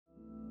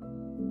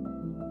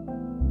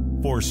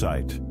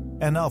Foresight,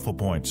 an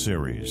Alphapointe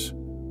Series.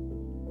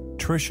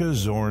 Trischa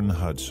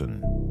Zorn-Hudson,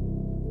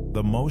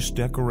 the most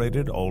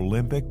decorated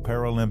Olympic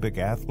Paralympic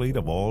athlete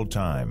of all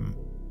time.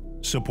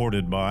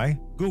 Supported by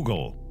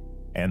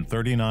Google and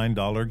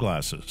 $39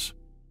 glasses.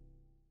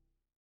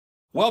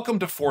 Welcome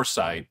to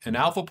Foresight, an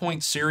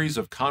Alphapointe series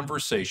of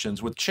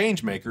conversations with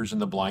changemakers in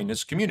the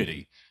blindness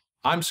community.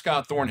 I'm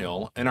Scott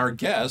Thornhill, and our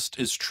guest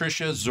is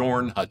Trischa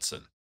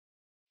Zorn-Hudson.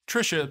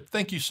 Trischa,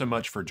 thank you so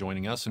much for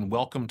joining us, and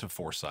welcome to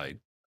Foresight.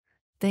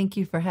 Thank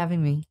you for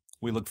having me.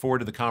 We look forward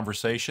to the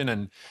conversation.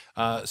 And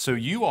so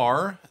you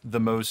are the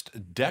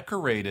most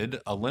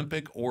decorated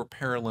Olympic or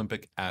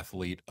Paralympic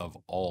athlete of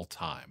all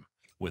time,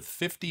 with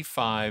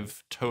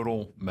 55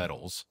 total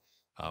medals,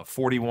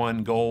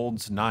 41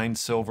 golds, 9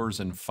 silvers,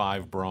 and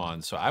 5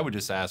 bronze. So I would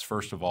just ask,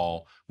 first of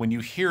all, when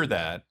you hear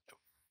that,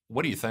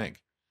 what do you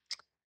think?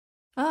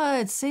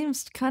 It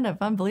seems kind of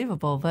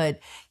unbelievable, but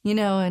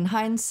in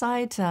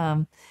hindsight,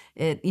 over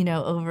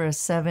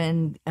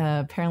 7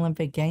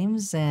 Paralympic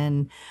Games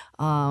and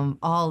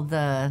all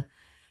the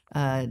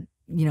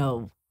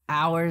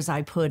hours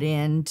I put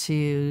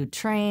into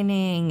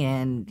training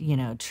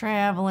and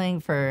traveling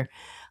for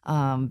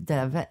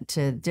the event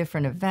to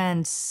different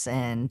events,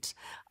 and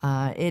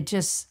it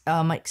just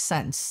makes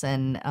sense.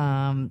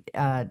 And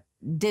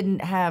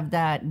didn't have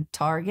that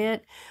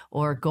target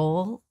or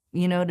goal,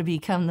 to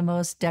become the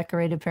most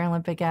decorated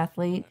Paralympic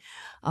athlete.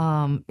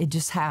 It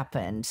just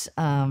happened,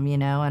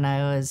 and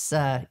I was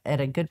at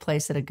a good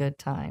place at a good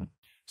time.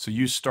 So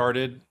you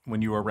started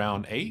when you were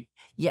around 8?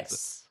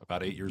 Yes.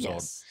 About 8 years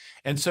old.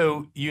 And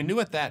so you knew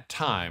at that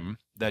time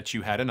that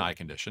you had an eye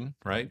condition,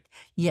 right?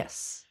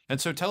 Yes. And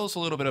so tell us a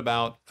little bit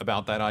about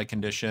that eye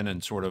condition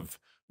and sort of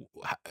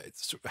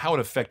how it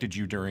affected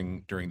you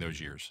during those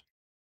years.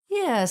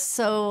 Yeah,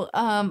 so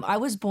I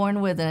was born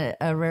with a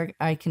rare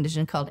eye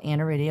condition called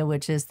aniridia,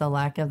 which is the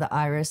lack of the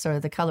iris or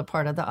the color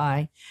part of the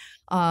eye.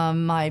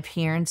 My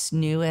parents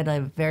knew at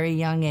a very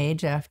young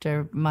age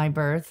after my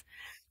birth,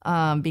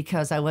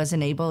 because I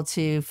wasn't able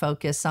to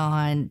focus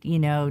on,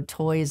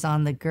 toys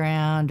on the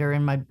ground or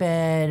in my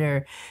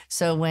bed.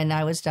 So when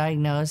I was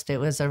diagnosed, it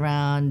was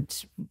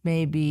around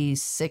maybe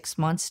 6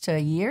 months to a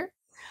year.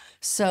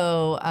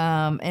 So,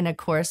 and of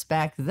course,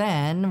 back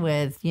then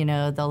with,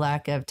 the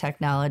lack of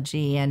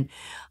technology and,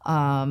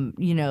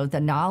 the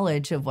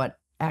knowledge of what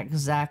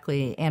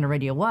exactly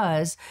aniridia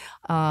was,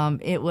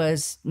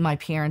 my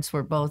parents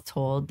were both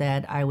told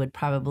that I would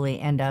probably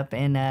end up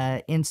in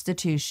an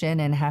institution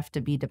and have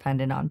to be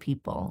dependent on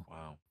people.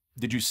 Wow.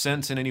 Did you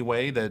sense in any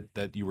way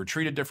that you were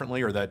treated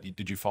differently, or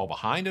did you fall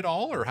behind at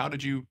all, or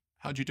how'd you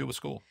do with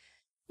school?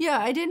 Yeah,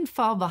 I didn't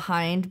fall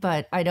behind,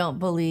 but I don't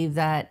believe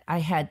that I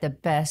had the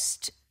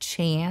best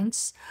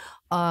chance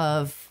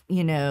of,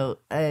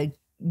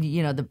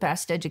 the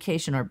best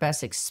education or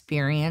best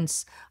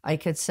experience, I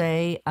could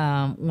say,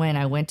 when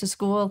I went to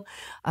school.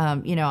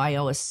 I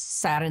always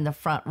sat in the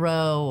front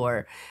row,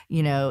 or,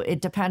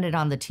 it depended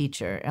on the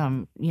teacher,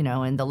 and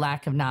the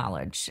lack of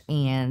knowledge.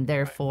 And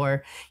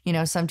therefore,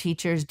 some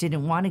teachers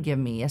didn't want to give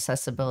me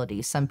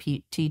accessibility. Some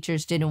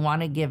teachers didn't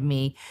want to give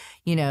me,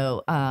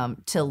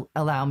 to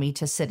allow me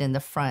to sit in the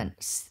front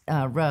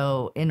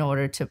row in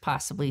order to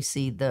possibly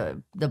see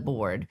the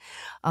board,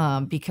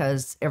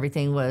 because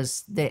everything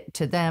was,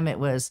 to them, it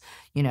was,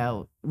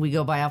 we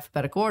go by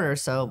alphabetical order.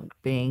 So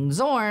being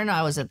Zorn,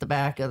 I was at the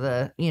back of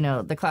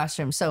the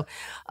classroom. So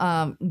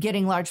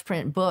getting large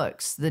print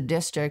books, the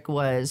district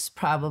was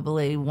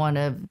probably one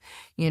of,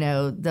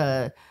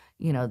 the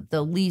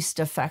least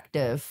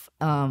effective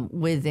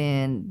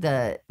within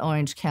the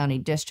Orange County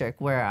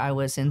district where I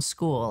was in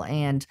school.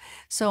 And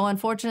so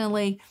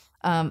unfortunately,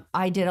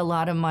 I did a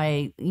lot of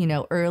my,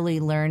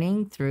 early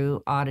learning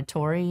through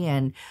auditory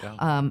and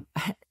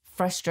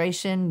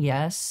frustration,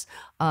 yes.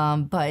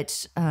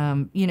 But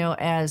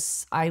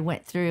as I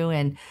went through,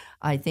 and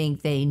I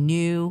think they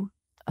knew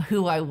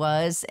who I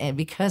was, and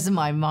because of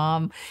my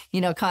mom,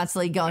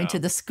 constantly going to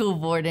the school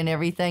board and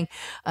everything,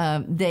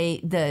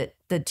 the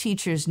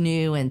teachers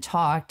knew and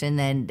talked. And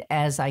then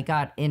as I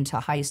got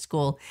into high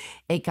school,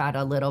 it got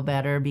a little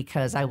better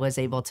because I was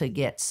able to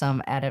get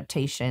some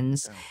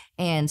adaptations,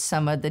 and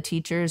some of the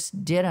teachers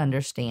did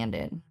understand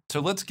it. So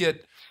let's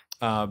get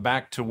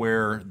back to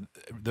where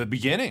the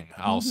beginning,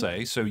 I'll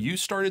say. So you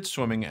started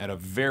swimming at a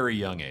very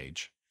young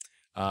age.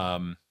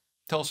 Tell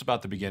us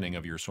about the beginning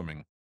of your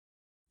swimming.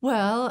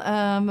 Well,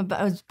 I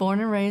was born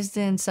and raised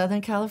in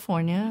Southern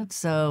California,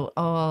 so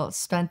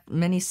spent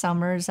many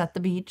summers at the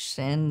beach,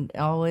 and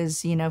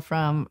always,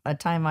 from a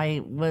time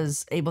I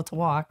was able to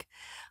walk,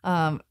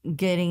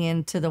 getting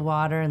into the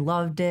water, and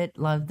loved it,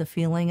 loved the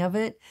feeling of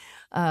it.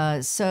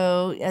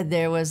 So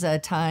there was a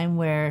time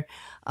where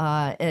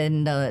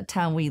in the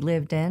town we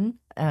lived in,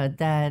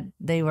 that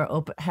they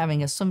were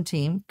having a swim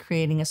team,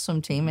 creating a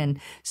swim team. And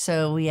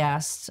so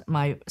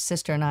my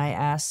sister and I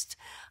asked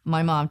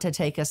my mom to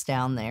take us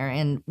down there,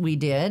 and we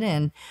did.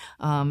 And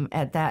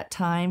at that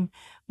time,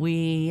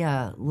 we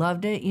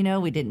loved it.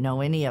 We didn't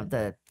know any of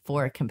the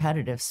for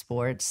competitive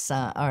sports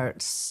or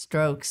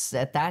strokes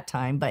at that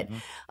time, but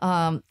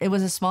it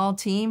was a small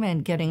team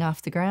and getting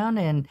off the ground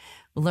and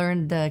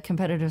learned the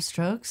competitive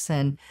strokes.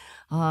 And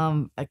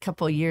a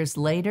couple of years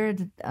later,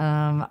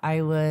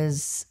 I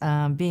was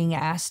being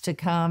asked to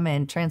come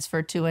and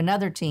transfer to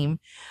another team,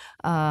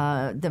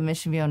 the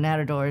Mission Viejo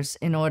Matadors,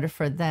 in order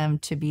for them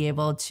to be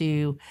able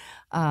to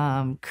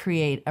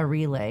create a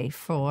relay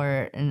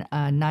for 9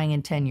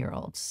 and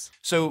 10-year-olds.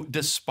 So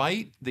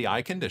despite the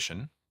eye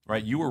condition,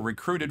 right, you were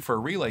recruited for a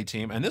relay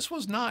team, and this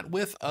was not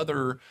with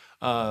other,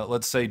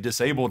 let's say,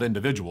 disabled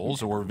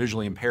individuals or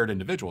visually impaired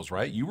individuals,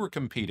 right? You were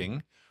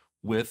competing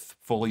with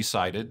fully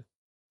sighted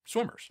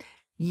swimmers.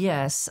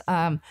 Yes.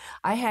 I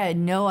had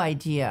no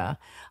idea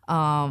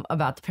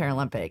about the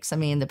Paralympics. I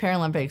mean, the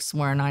Paralympics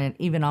weren't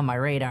even on my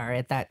radar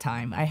at that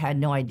time. I had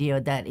no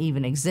idea that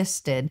even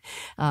existed,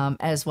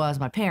 as well as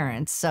my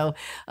parents. So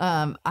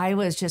I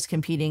was just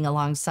competing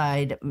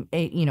alongside,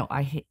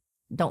 I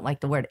don't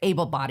like the word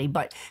able-bodied,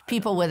 but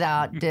people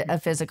without a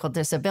physical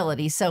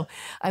disability. So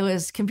I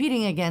was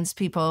competing against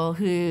people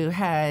who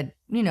had,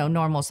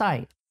 normal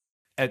sight.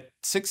 At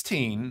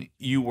 16,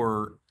 you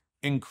were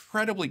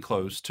incredibly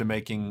close to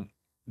making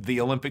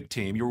the Olympic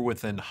team. You were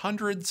within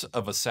hundreds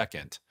of a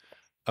second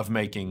of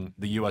making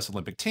the U.S.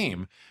 Olympic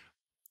team.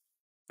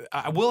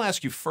 I will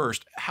ask you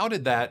first,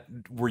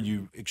 were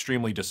you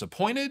extremely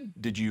disappointed?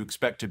 Did you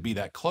expect to be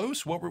that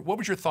close? What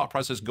was your thought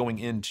process going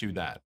into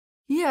that?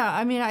 Yeah,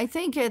 I mean, I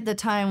think at the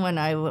time when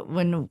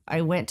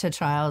I went to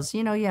trials,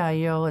 you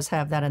always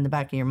have that in the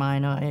back of your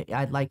mind. Oh,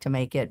 I'd like to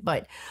make it.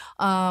 But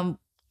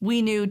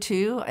we knew,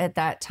 too, at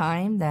that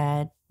time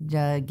that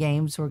the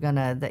games were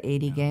the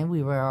 80 game,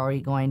 we were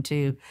already going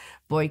to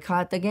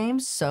boycott the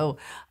games. So,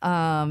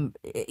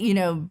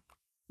 you're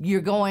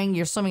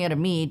swimming at a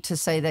meet to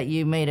say that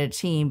you made a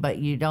team, but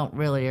you don't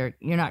really,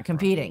 you're not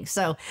competing.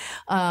 So,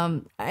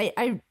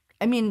 I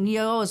mean, you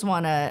always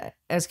want to,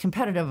 as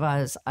competitive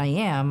as I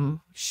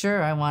am,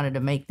 sure, I wanted to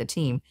make the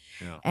team,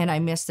 and I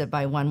missed it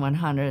by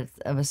 1/100th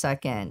of a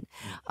second.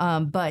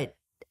 But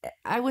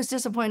I was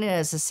disappointed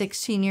as a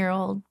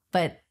 16-year-old,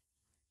 but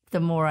the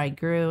more I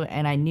grew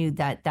and I knew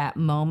that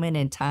moment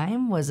in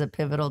time was a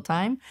pivotal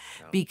time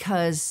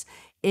because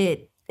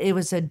it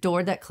was a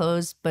door that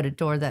closed, but a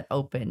door that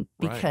opened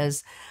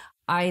because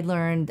I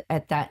learned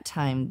at that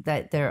time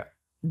that the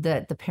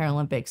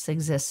Paralympics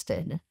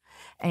existed.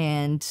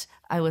 And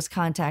I was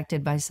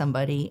contacted by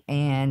somebody,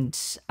 and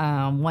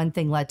one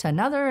thing led to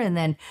another, and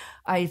then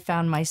I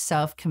found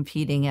myself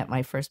competing at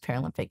my first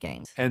Paralympic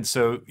Games. And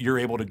so you're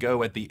able to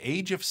go at the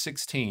age of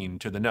 16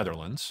 to the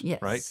Netherlands,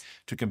 right,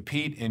 to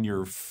compete in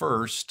your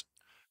first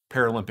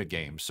Paralympic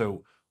Games.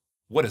 So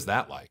what is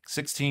that like?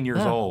 16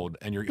 years old,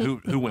 and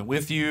who went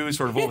with you?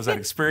 Sort of what was that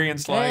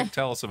experience like?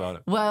 Tell us about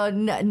it. Well,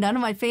 none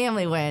of my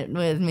family went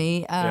with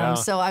me.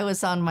 So I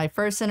was on my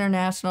first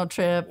international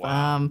trip.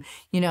 Wow.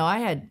 I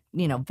had,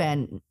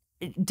 been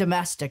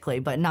domestically,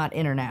 but not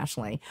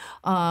internationally.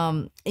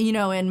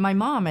 And my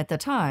mom at the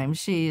time,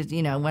 she,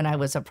 when I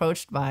was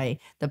approached by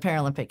the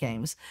Paralympic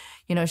Games,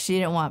 she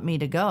didn't want me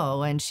to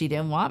go, and she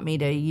didn't want me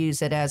to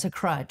use it as a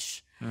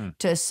crutch.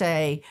 To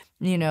say,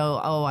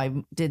 oh,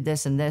 I did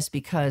this and this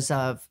because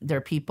of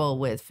they're people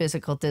with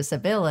physical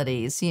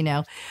disabilities,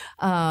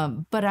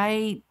 But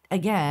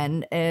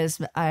again, as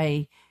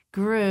I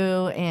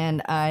grew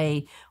and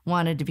I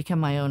wanted to become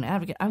my own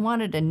advocate, I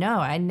wanted to know.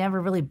 I'd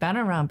never really been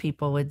around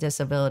people with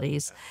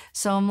disabilities.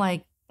 So I'm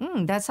like,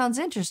 that sounds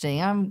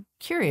interesting. I'm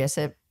curious.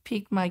 It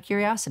piqued my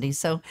curiosity.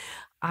 So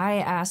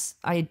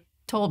I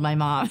told my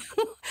mom,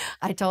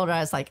 I told her,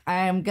 I was like,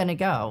 I am going to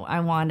go.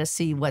 I want to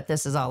see what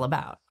this is all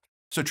about.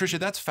 So Trischa,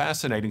 that's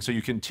fascinating. So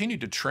you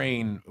continued to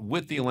train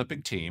with the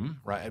Olympic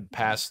team, right,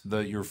 past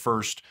your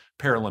first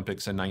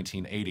Paralympics in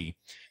 1980.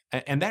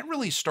 And that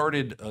really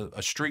started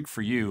a streak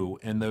for you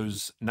in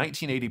those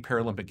 1980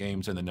 Paralympic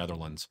Games in the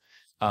Netherlands.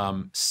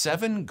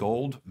 7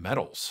 gold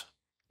medals.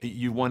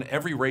 You won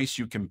every race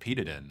you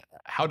competed in.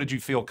 How did you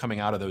feel coming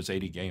out of those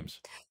 80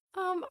 games?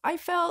 I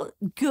felt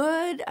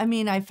good. I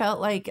mean,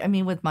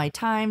 with my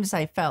times,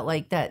 I felt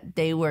like that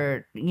they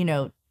were,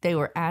 they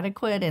were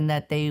adequate and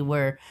that they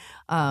were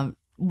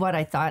what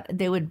I thought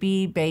they would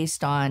be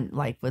based on,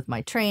 like, with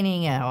my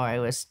training and how I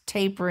was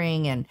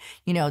tapering and,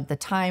 the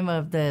time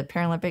of the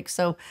Paralympics.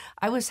 So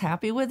I was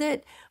happy with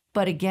it.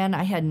 But again,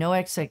 I had no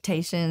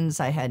expectations.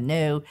 I had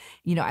no,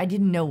 I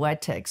didn't know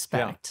what to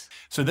expect. Yeah.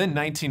 So then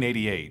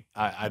 1988,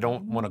 I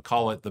don't want to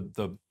call it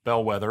the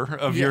bellwether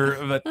of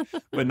but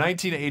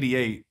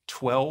 1988,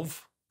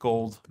 12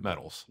 gold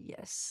medals.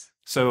 Yes.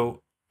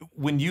 So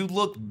when you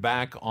look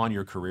back on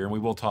your career, and we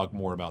will talk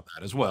more about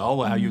that as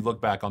well, how you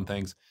look back on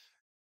things,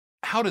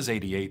 how does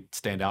 88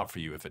 stand out for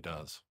you, if it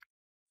does?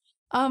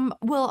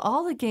 Well,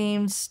 all the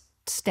games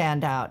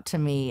stand out to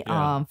me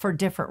for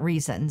different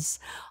reasons.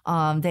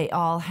 They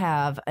all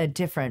have a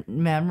different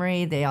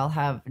memory. They all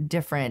have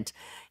different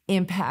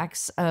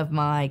impacts of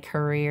my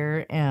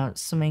career,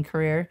 swimming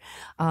career.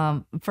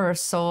 For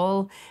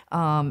Seoul,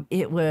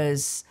 it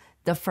was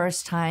the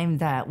first time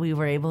that we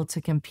were able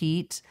to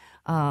compete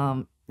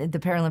the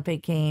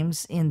Paralympic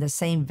Games in the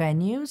same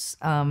venues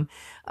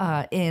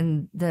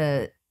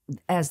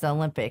as the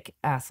Olympic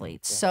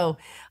athletes. So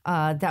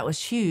that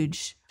was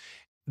huge.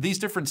 These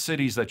different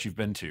cities that you've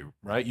been to,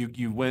 right?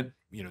 You went,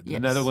 the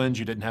Yes. Netherlands.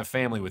 You didn't have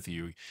family with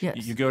you.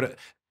 Yes.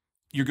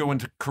 You're going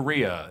to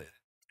Korea.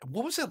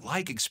 What was it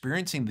like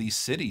experiencing these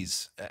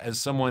cities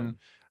as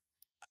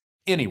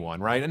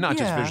anyone, right? And not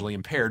just Yeah. visually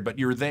impaired, but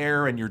you're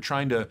there and you're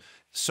trying to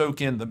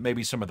soak in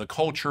maybe some of the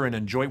culture and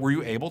enjoy. Were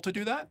you able to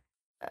do that?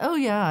 Oh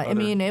yeah. I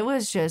mean, it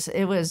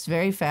was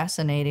very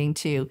fascinating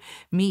to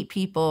meet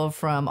people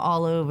from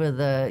all over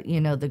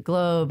the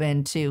globe,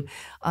 and to,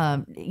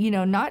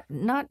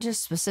 not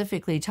just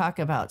specifically talk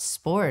about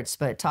sports,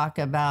 but talk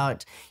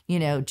about,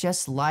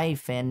 just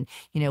life and,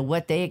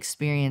 what they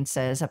experience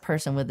as a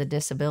person with a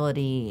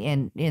disability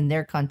in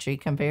their country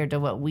compared to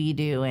what we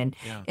do. And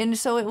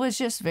so it was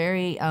just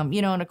very, and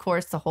of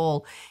course the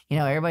whole,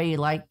 everybody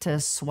liked to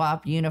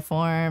swap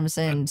uniforms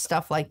and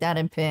stuff like that,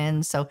 and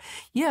pins. So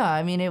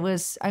yeah,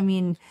 I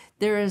mean,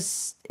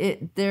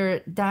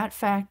 that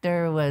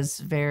factor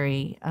was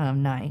very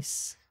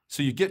nice.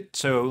 So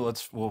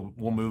we'll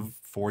move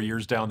 4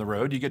 years down the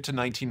road. You get to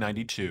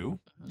 1992,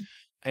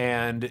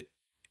 and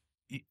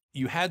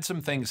you had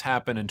some things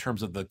happen in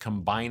terms of the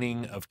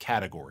combining of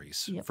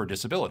categories for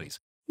disabilities.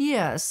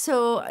 Yeah,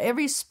 so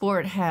every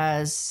sport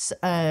has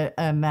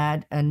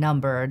a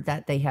number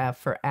that they have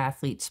for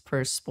athletes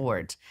per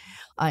sport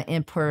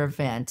and per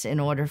event in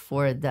order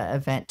for the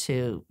event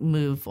to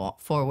move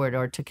forward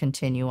or to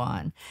continue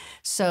on.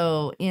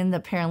 So in the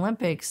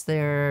Paralympics,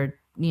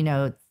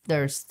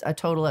 there's a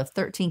total of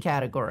 13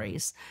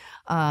 categories.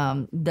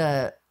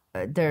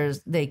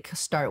 They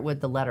start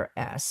with the letter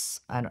S.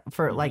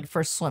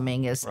 For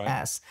swimming is Right.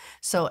 S.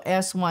 So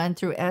S1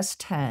 through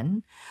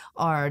S10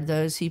 are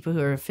those people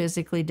who are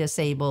physically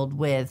disabled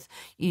with,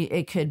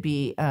 it could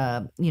be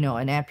an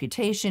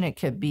amputation, it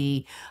could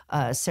be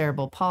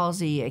cerebral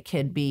palsy, it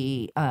could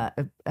be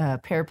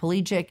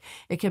paraplegic,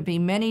 it could be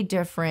many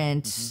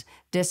different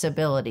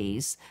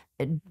disabilities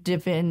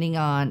depending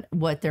on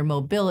what their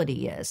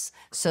mobility is.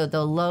 So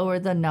the lower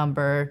the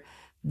number,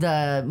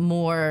 the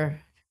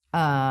more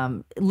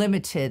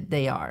limited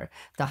they are.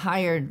 The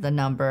higher the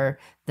number,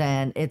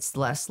 then it's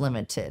less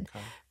limited.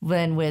 Okay.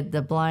 When with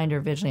the blind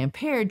or visually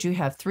impaired, you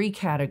have 3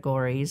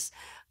 categories.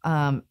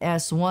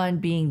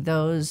 S1 being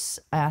those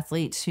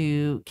athletes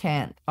who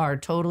are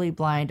totally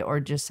blind or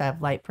just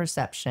have light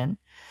perception.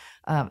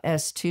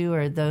 S2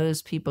 are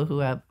those people who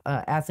have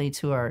athletes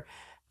who are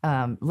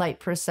light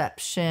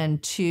perception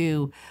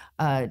to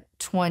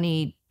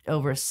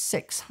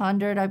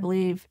 20/600, I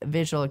believe,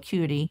 visual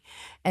acuity,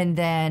 and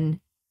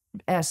then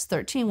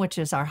S13, which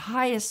is our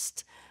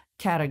highest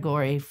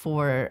category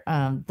for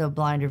the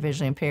blind or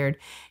visually impaired.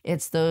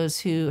 It's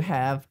those who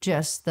have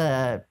just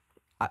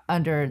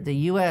under the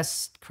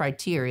U.S.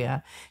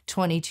 criteria,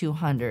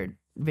 2200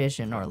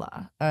 vision or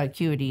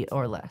acuity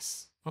or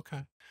less.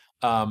 Okay.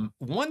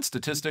 One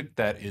statistic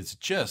that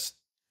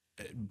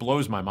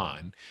blows my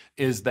mind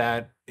is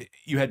that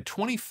you had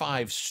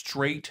 25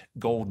 straight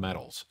gold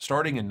medals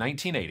starting in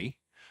 1980,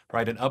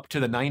 right, and up to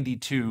the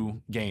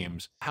 92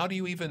 games. How do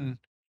you even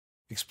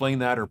explain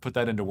that or put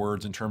that into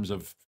words in terms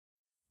of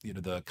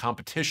the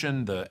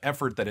competition, the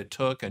effort that it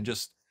took, and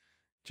just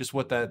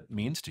what that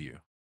means to you?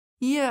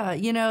 Yeah,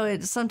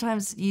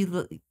 sometimes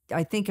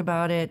I think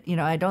about it.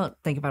 I don't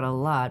think about it a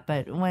lot,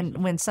 but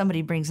when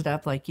somebody brings it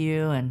up, like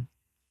you and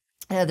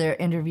other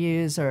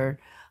interviews, or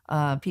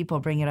people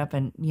bring it up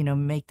and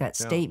make that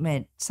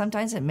statement,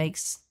 sometimes it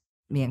makes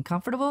me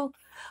uncomfortable,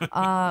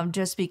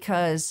 just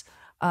because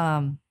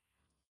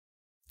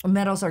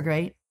medals are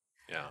great.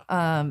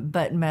 Yeah.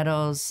 But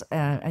medals,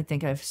 I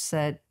think I've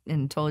said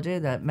and told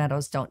you that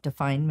medals don't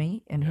define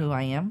me and who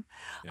I am.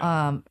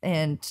 Yeah.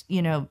 And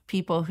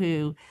people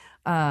who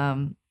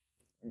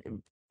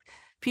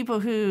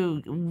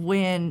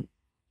win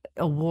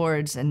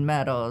awards and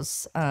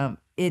medals,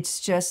 it's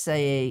just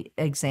a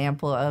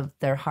example of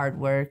their hard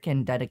work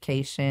and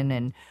dedication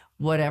and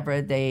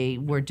whatever they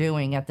were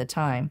doing at the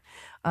time.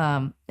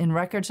 And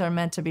records are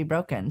meant to be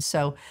broken.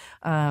 So,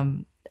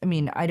 I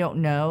mean, I don't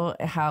know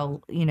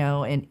how,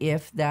 and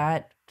if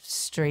that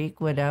streak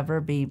would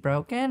ever be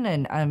broken.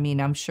 And I mean,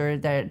 I'm sure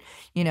that,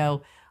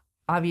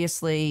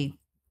 obviously,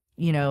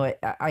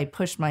 I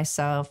pushed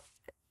myself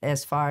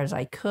as far as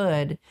I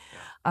could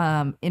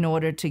in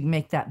order to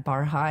make that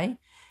bar high,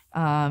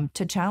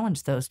 to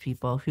challenge those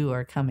people who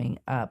are coming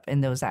up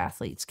and those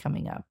athletes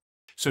coming up.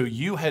 So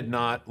you had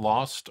not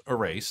lost a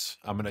race.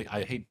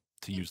 I hate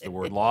to use the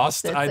word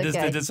lost. It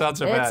just sounds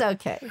so bad. It's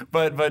okay.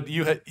 But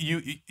you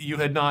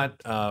had not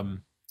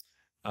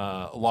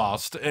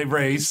lost a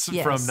race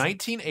from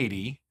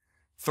 1980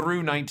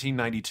 through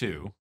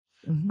 1992,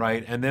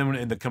 right? And then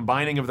in the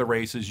combining of the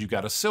races, you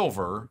got a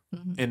silver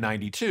in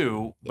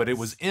 92, but it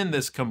was in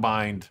this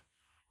combined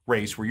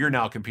race where you're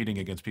now competing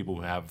against people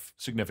who have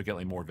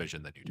significantly more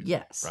vision than you do.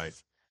 Yes. Right.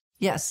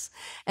 Yes.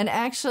 And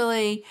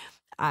actually,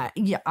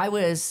 I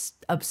was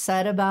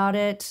upset about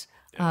it.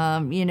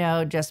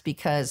 Just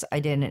because I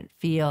didn't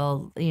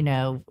feel,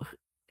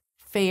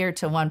 fair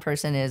to one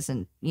person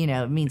isn't,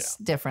 it means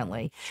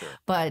differently. Sure.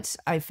 But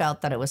I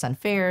felt that it was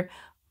unfair.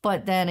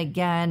 But then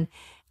again,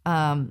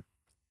 the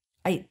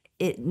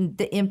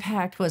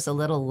impact was a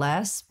little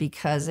less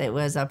because it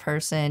was a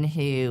person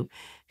who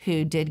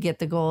did get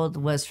the gold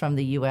was from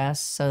the US.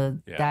 So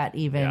that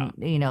even,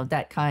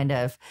 that kind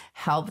of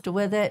helped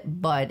with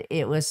it, but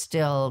it was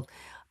still,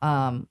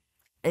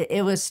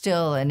 it was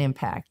still an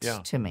impact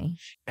to me.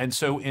 And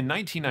so in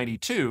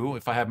 1992,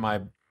 if I have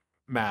my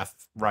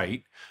math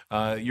right,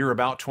 you're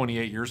about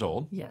 28 years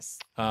old. Yes.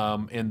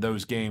 In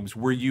those games,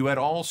 were you at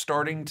all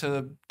starting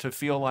to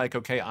feel like,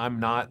 okay, I'm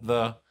not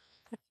the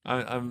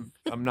new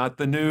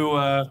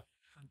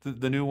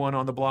one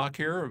on the block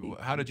here?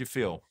 How did you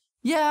feel?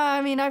 Yeah,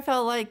 I mean, I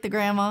felt like the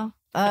grandma.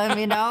 I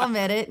mean, I'll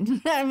admit it.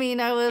 I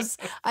mean, I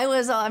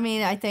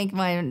think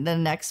the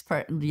next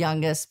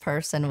youngest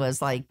person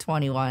was like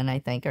 21, I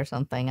think, or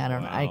something. I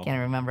don't know. I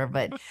can't remember.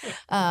 But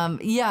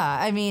yeah,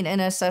 I mean,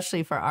 and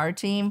especially for our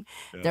team,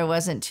 there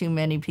wasn't too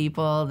many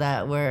people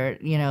that were,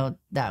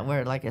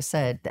 like I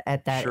said,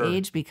 at that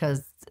age,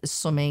 because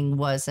swimming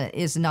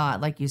is not,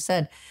 like you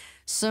said,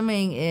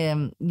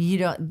 swimming, you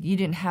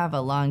didn't have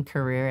a long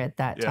career at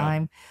that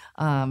time.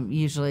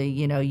 Usually,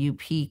 you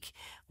peak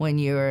when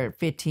you're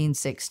 15,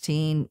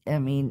 16. I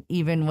mean,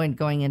 even when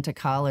going into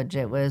college,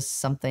 it was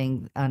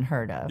something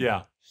unheard of.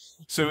 Yeah.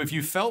 So if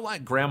you felt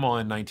like grandma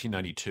in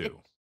 1992,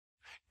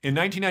 in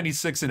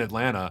 1996 in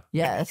Atlanta,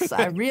 yes,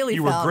 I really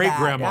you felt were great that.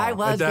 grandma. I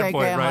was at that great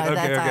point, grandma right? at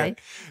that time.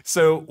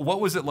 So what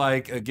was it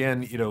like,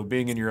 again,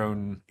 being in your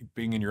own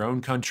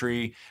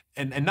country,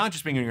 and not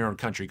just being in your own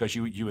country, because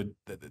you had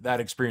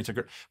that experience,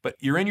 but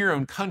you're in your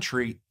own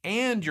country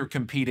and you're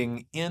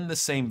competing in the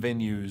same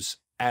venues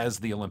as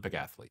the Olympic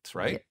athletes,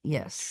 right?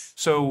 Yes.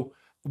 So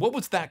what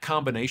was that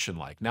combination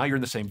like? Now you're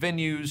in the same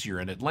venues, you're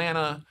in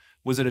Atlanta.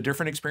 Was it a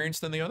different experience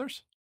than the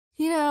others?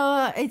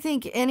 I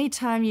think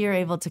anytime you're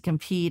able to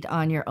compete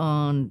on your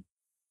own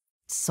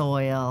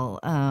soil,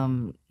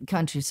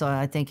 country soil,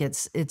 I think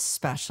it's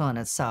special in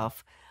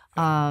itself.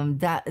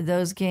 That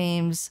those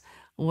games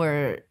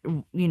were,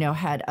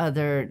 had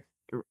other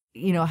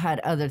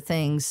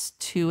things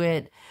to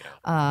it.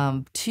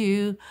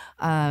 Too,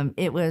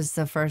 it was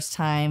the first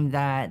time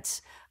that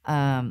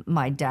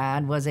my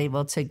dad was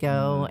able to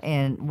go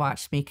and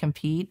watch me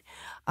compete.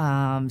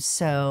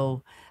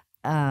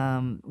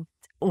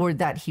 Or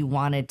that he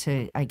wanted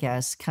to, I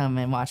guess, come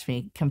and watch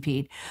me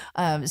compete.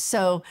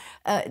 So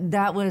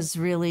that was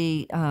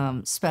really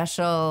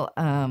special.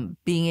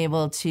 Being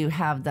able to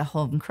have the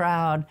home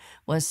crowd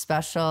was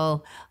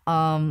special.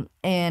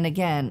 And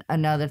again,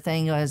 another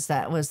thing was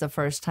that was the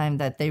first time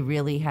that they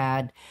really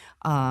had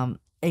a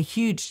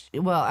huge,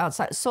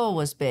 outside, Seoul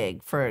was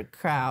big for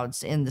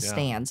crowds in the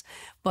stands,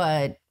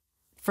 but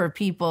for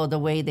people, the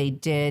way they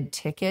did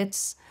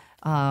tickets,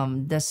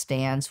 the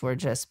stands were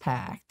just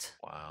packed.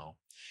 Wow.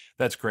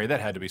 That's great. That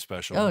had to be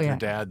special. Oh, with yeah. Your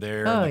dad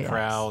there, Oh, and the yes.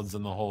 crowds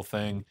and the whole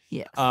thing.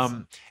 Yes.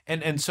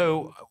 And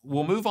so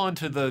we'll move on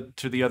to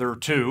the other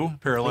two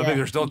Paralympics. Yeah.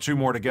 There's still two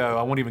more to go.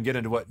 I won't even get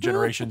into what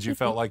generations you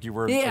felt like you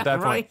were Yeah, at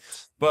that right.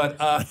 point.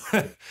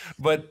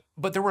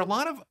 But there were a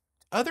lot of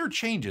other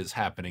changes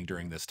happening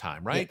during this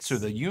time, right? Yes. So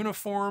the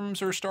uniforms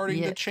are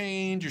starting to Yes.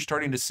 change. You're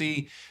starting to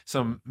see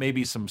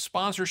maybe some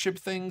sponsorship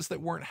things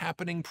that weren't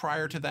happening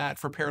prior to that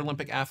for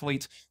Paralympic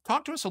athletes.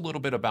 Talk to us a little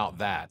bit about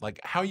that, like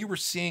how you were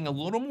seeing a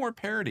little more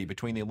parity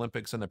between the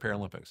Olympics and the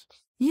Paralympics.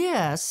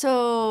 Yeah.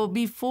 So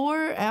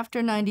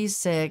after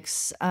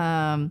 96,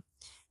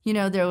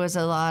 there was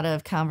a lot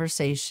of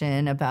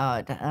conversation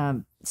about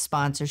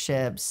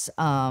sponsorships,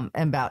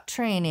 about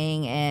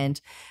training and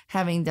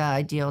having the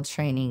ideal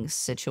training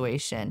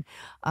situation.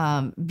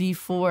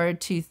 Before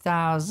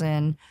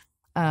 2000,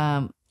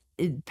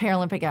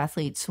 Paralympic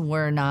athletes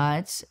were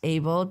not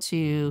able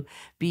to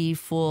be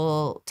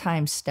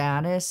full-time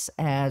status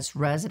as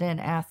resident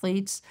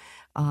athletes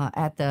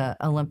at the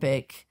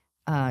Olympic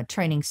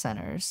training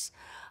centers.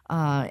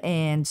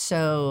 And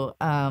so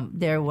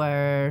there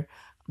were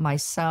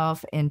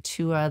myself and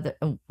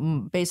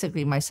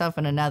myself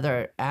and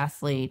another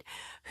athlete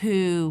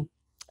who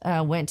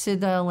went to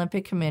the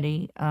Olympic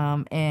Committee,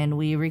 and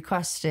we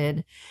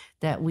requested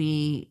that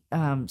we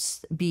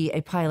be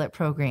a pilot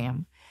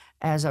program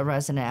as a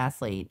resident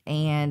athlete.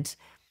 And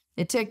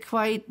it took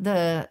quite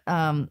the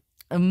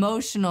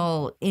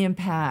emotional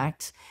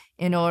impact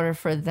in order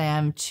for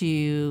them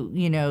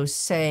to,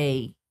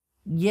 say,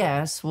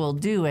 yes, we'll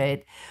do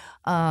it.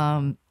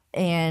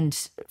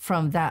 And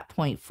from that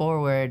point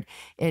forward,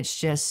 it's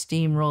just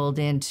steamrolled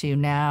into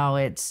now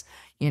it's,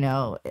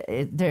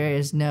 there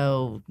is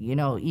no,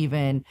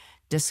 even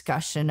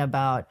discussion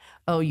about,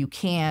 oh, you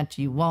can't,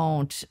 you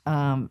won't.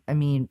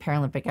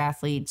 Paralympic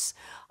athletes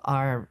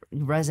are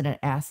resident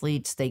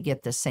athletes. They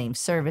get the same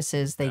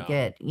services. They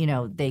get,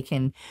 they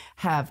can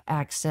have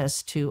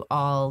access to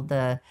all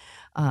the,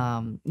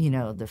 the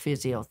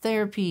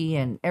physiotherapy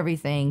and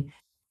everything,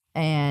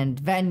 and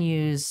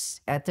venues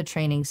at the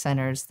training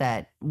centers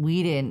that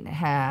we didn't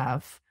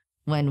have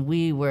when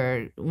we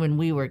were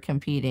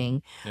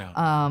competing.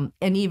 And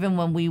even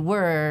when we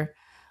were,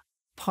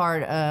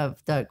 part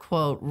of the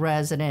quote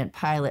resident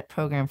pilot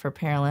program for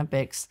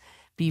Paralympics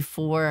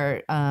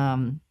before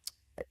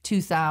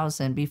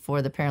 2000,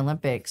 before the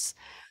Paralympics.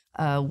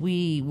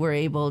 We were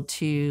able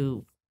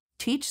to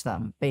teach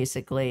them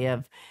basically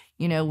of,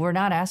 we're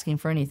not asking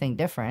for anything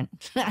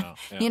different. Oh,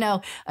 yeah.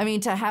 I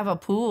mean, to have a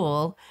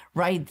pool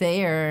right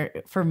there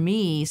for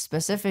me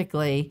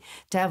specifically,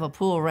 to have a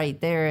pool right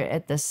there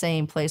at the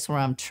same place where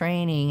I'm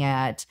training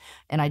at,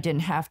 and I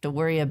didn't have to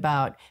worry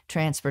about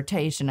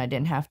transportation. I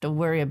didn't have to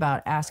worry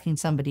about asking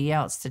somebody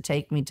else to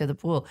take me to the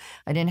pool.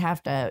 I didn't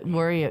have to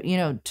worry,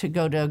 to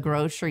go to a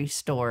grocery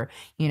store,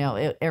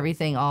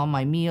 everything, all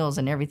my meals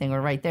and everything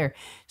were right there.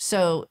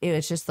 So it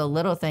was just the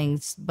little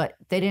things, but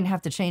they didn't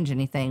have to change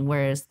anything,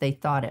 whereas they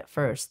thought at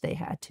first they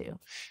had to.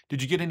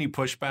 Did you get any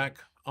pushback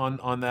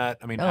on that?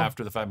 I mean,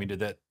 after the fact,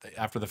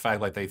 after the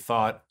fact, like they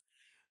thought,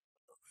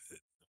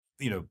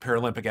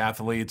 Paralympic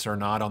athletes are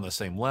not on the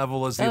same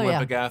level as the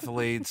Olympic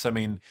athletes. I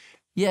mean,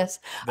 yes,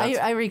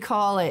 I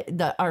recall it.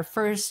 Our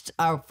first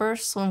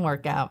swim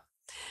workout,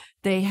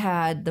 they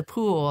had the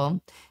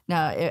pool.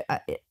 Now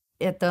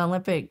at the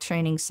Olympic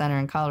Training Center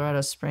in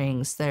Colorado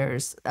Springs,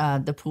 there's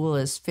the pool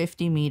is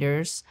 50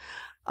 meters.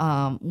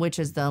 Which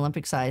is the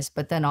Olympic size,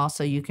 but then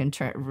also you can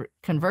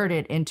convert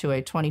it into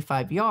a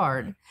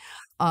 25-yard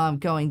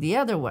going the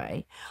other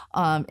way.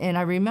 And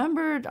I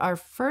remembered our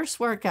first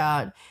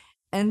workout,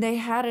 and they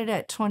had it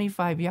at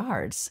 25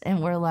 yards,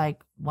 and we're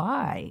like,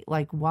 why?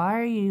 Like, why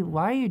are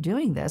you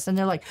doing this? And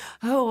they're like,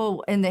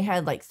 oh, and they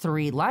had like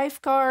 3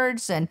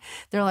 lifeguards, and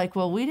they're like,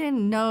 well, we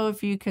didn't know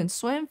if you can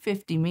swim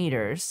 50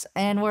 meters.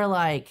 And we're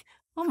like,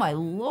 oh my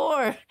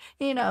Lord,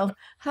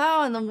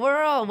 how in the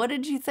world, what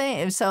did you think?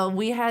 And so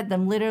we had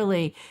them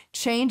literally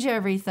change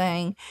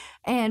everything.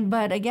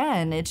 But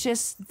again, it's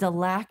just the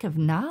lack of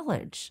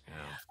knowledge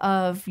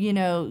of,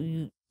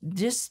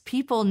 just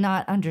people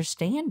not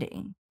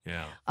understanding.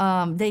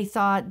 Yeah. They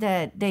thought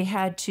that they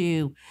had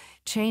to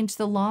change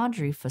the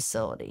laundry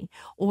facility,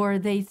 or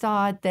they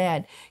thought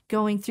that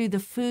going through the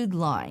food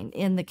line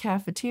in the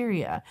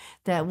cafeteria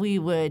that we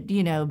would,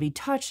 be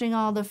touching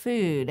all the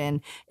food.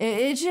 And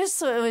it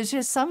was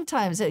just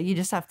sometimes you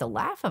just have to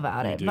laugh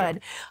about it. But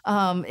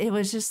it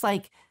was just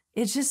like,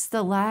 it's just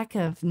the lack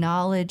of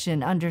knowledge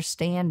and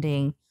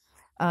understanding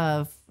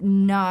of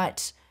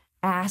not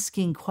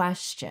asking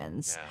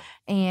questions.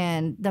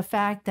 And the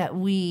fact that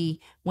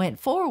we went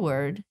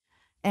forward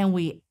and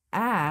we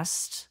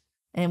asked,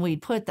 and we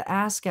put the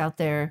ask out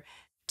there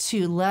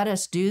to let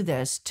us do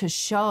this, to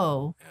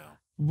show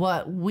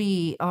what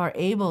we are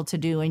able to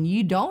do and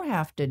you don't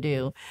have to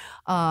do,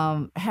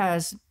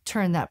 has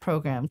turned that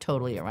program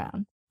totally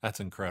around. That's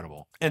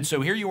incredible. And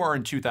so here you are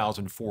in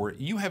 2004.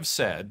 You have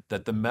said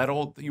that the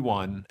medal that you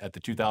won at the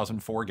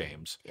 2004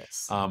 Games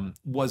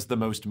was the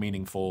most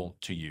meaningful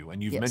to you.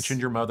 And you've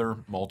mentioned your mother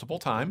multiple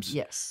times.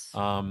 Yes.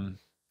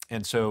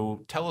 And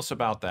so tell us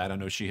about that. I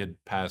know she had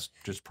passed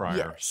just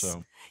prior.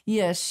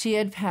 Yes, she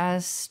had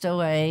passed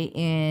away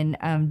in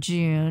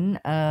June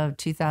of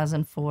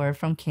 2004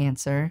 from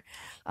cancer.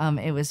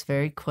 It was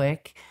very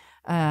quick.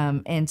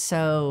 And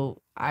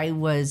so I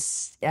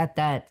was at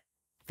that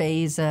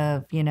phase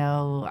of,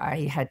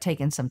 I had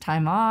taken some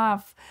time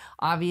off,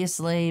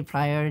 obviously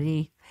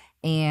priority,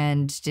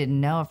 and didn't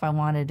know if I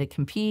wanted to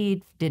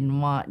compete, didn't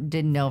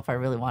know if I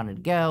really wanted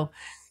to go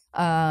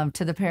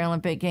to the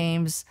Paralympic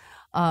Games.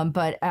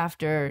 But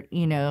after,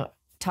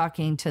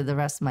 talking to the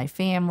rest of my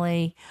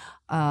family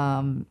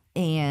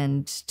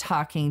and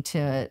talking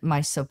to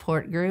my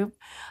support group,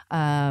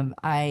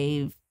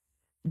 I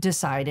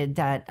decided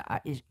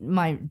that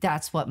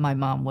that's what my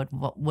mom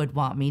would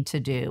want me to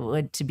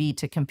do,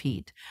 to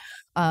compete.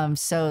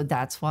 So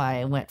that's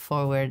why I went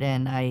forward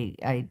and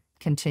I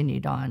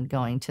continued on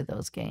going to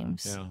those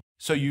games. Yeah.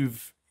 So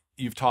you've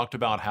talked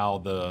about how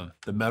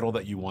the medal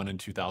that you won in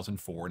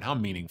 2004 and how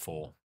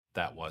meaningful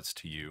that was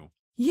to you.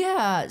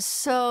 Yeah,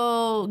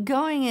 so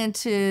going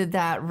into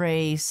that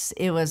race,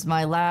 it was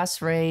my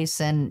last race,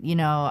 and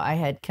I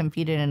had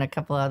competed in a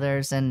couple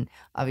others, and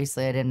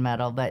obviously I didn't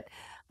medal, but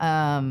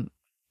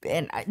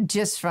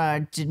just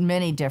for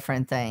many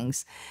different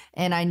things.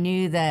 And I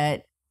knew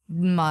that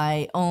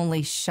my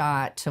only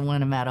shot to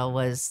win a medal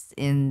was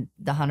in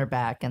the 100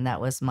 back, and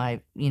that was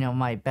my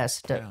my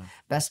best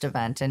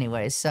event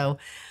anyway. So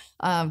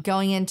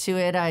going into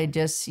it, I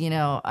just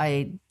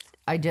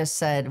I just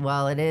said,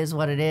 well, it is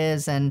what it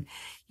is. And,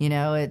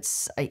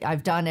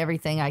 I've done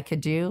everything I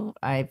could do.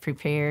 I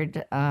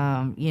prepared,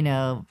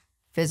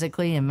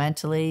 physically and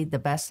mentally the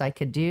best I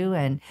could do.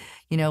 And,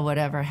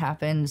 whatever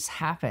happens,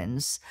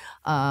 happens.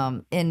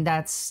 And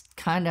that's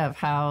kind of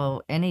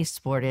how any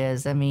sport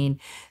is. I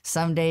mean,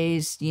 some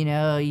days,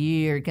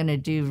 you're going to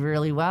do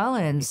really well,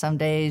 and some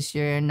days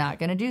you're not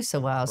going to do so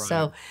well.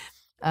 Right.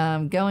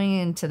 So going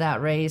into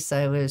that race,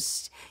 I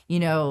was,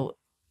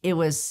 it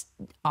was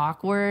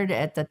awkward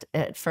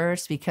at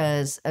first,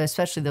 because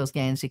especially those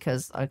games,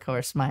 because of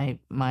course my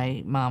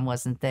mom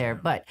wasn't there,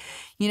 but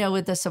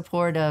with the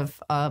support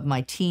of my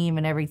team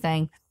and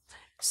everything.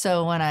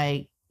 So when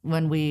I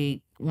went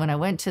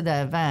to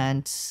the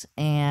event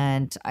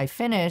and I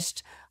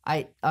finished,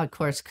 I, of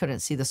course, couldn't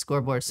see the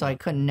scoreboard, so I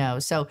couldn't know.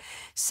 So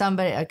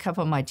a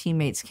couple of my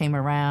teammates came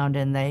around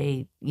and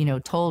they,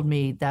 told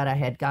me that I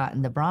had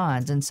gotten the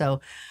bronze. And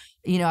so,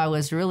 I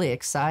was really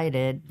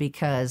excited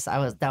because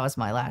that was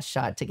my last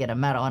shot to get a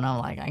medal. And I'm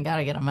like, I got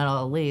to get a medal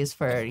at least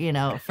for,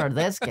 for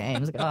this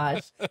games.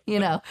 Gosh,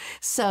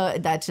 so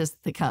that's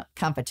just the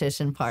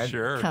competition part,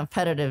 Sure.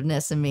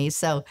 competitiveness in me.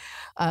 So,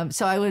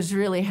 so I was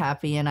really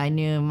happy, and I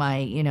knew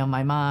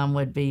my mom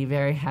would be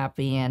very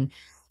happy. And,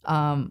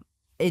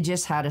 it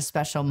just had a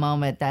special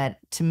moment that,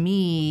 to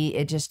me,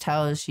 it just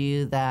tells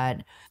you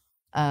that,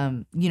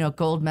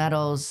 gold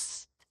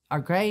medals are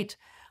great,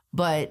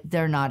 but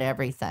they're not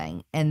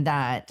everything. And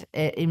that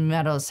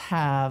medals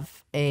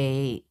have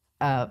they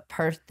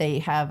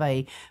have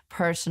a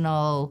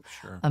personal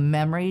Sure.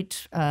 memory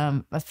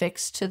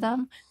affixed to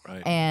them.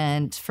 Right.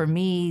 And for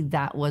me,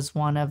 that was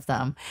one of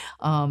them.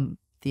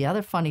 The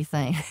other funny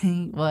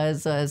thing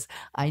was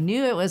I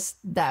knew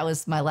that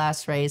was my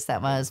last race.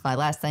 That was my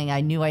last thing.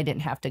 I knew I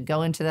didn't have to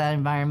go into that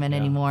environment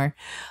anymore.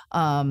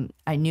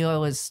 I knew I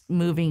was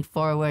moving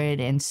forward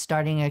and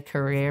starting a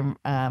career,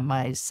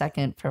 my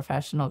second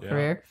professional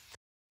career.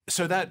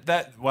 So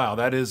wow,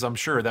 that is, I'm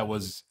sure that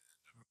was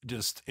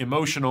just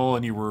emotional,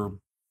 and you were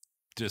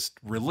just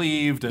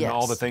relieved, and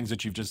all the things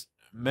that you've just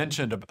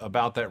mentioned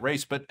about that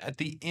race. But at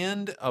the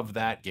end of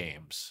that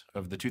games,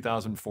 of the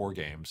 2004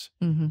 games,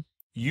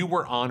 you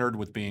were honored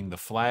with being the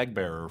flag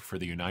bearer for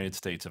the United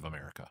States of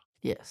America.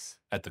 Yes.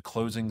 At the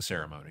closing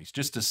ceremonies,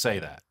 just to say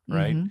that,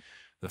 right?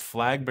 The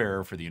flag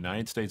bearer for the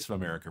United States of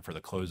America for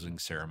the closing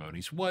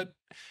ceremonies. What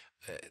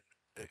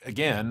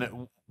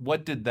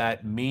did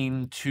that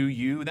mean to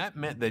you? That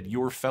meant that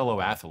your fellow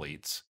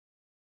athletes,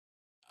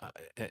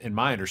 in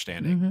my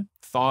understanding,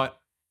 thought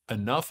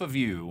enough of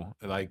you,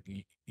 like,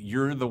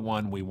 you're the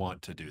one we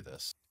want to do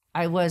this.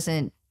 I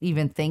wasn't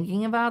even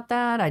thinking about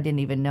that. I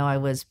didn't even know I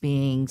was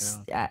being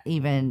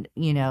even,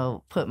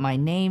 put my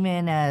name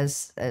in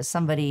as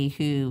somebody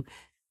who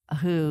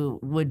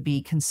would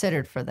be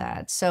considered for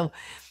that. So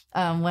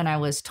when I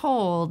was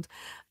told,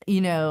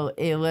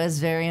 it was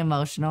very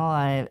emotional.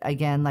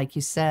 Again, like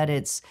you said,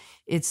 it's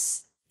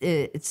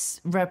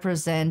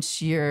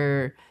represents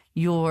your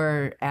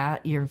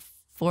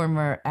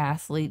former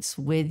athletes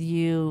with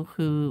you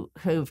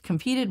who've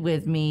competed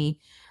with me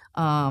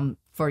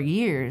for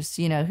years,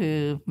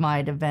 who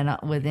might have been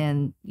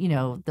within,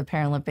 the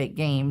Paralympic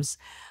Games,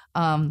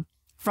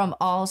 from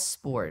all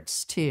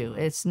sports too.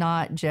 It's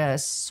not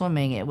just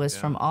swimming. It was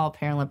from all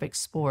Paralympic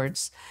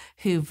sports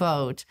who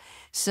vote.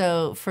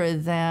 So for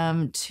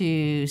them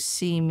to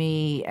see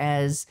me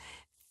as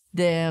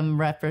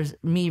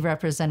me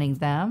representing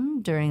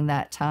them during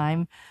that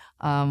time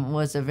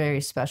was a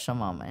very special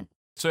moment.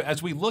 So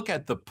as we look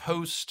at the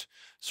post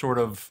sort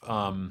of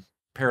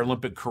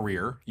Paralympic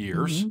career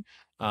years,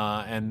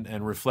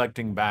 and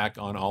reflecting back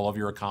on all of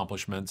your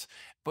accomplishments,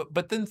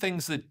 but then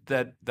things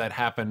that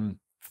happen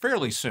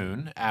fairly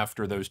soon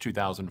after those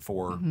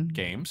 2004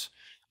 games,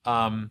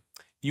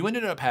 you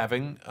ended up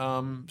having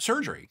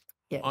surgery.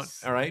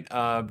 Yes. All right.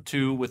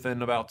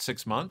 Within about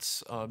 6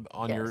 months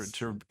on your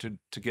to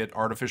get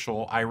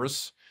artificial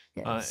iris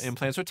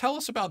implants. So tell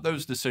us about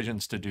those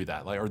decisions to do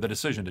that, or the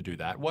decision to do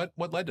that. What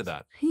led to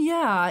that?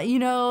 Yeah,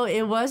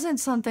 it wasn't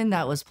something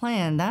that was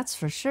planned, that's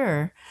for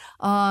sure.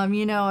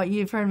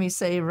 You've heard me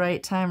say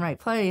right time, right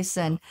place.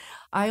 And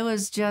I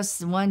was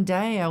just, one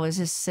day I was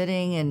just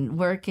sitting and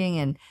working,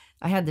 and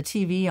I had the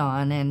TV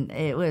on, and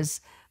it was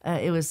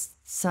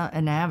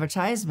an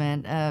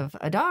advertisement of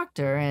a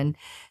doctor, and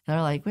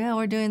they're like, well,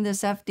 we're doing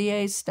this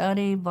FDA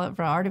study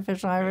for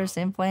artificial iris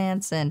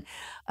implants, and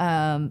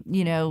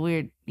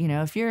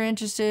if you're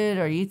interested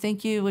or you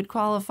think you would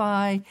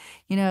qualify,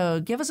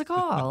 give us a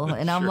call.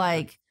 And I'm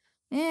like,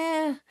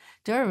 do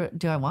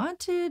I want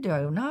to? Do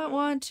I not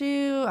want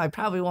to? I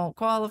probably won't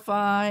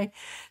qualify.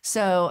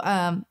 So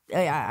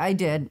I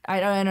did. I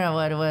don't know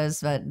what it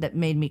was, but that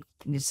made me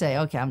say,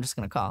 okay, I'm just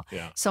going to call.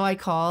 Yeah. So I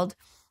called.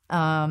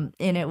 And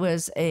it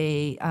was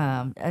a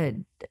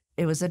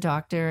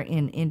doctor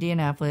in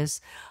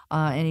Indianapolis,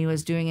 and he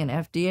was doing an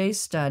FDA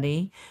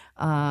study,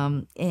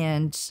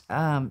 and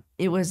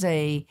it was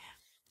a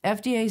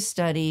FDA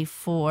study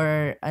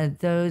for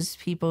those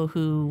people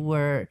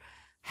who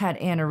had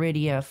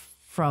aniridia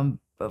from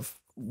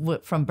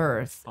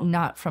birth,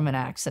 not from an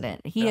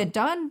accident. He had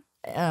done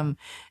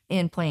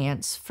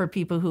implants for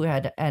people who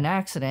had an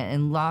accident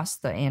and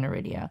lost the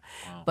aniridia.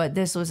 Wow. But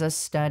this was a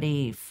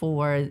study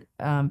for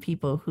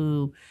people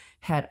who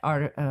had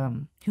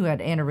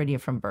aniridia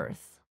from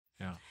birth.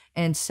 Yeah.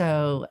 And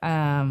so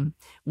so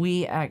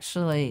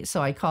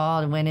I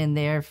called and went in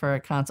there for a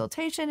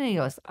consultation, and he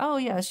goes, oh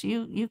yes,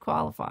 you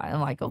qualify.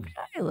 I'm like, okay,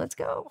 let's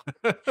go.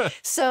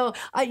 So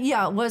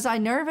was I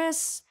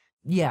nervous?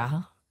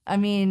 Yeah. I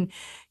mean,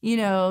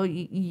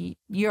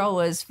 you're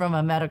always, from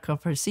a medical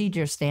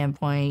procedure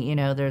standpoint,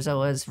 there's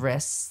always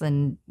risks,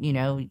 and,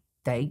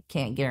 they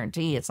can't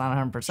guarantee it's not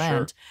 100%.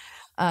 Sure.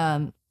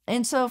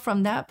 And so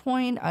from that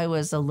point, I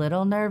was a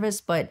little nervous,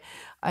 but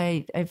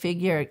I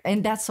figure,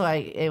 and that's why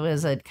it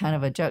was a kind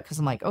of a joke, because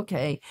I'm like,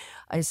 okay,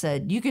 I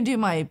said, you can do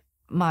my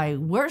my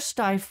worst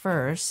eye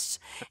first,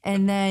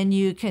 and then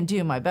you can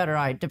do my better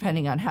eye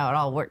depending on how it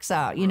all works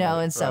out, you know.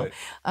 And so,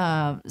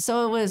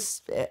 so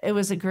it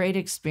was a great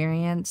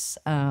experience.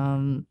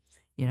 You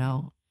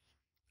know,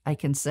 I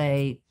can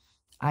say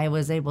I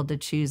was able to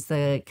choose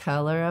the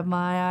color of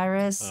my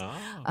iris.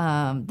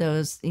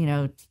 Those, you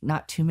know,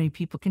 not too many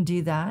people can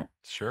do that.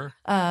 Sure.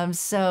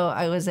 So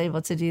I was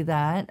able to do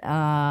that.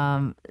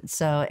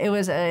 So it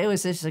was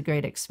just a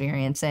great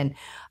experience. And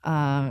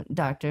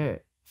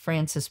Dr.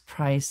 Francis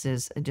Price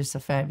is just a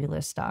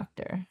fabulous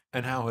doctor.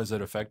 And how has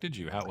it affected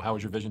you? How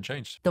has your vision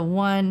changed? The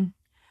one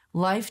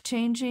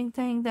life-changing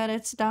thing that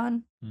it's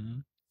done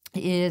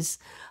is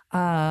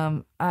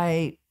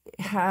I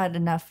had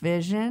enough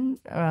vision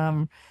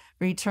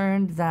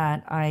returned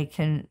that I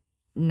can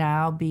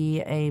now be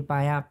a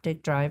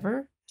bioptic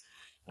driver.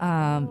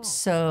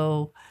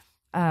 So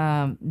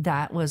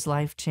that was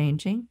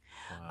life-changing.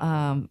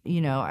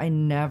 You know, I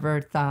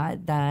never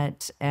thought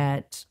that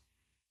at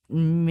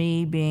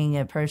me being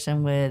a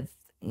person with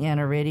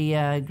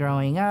aniridia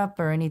growing up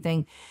or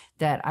anything,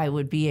 that I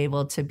would be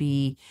able to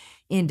be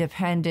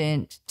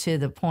independent to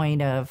the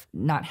point of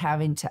not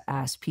having to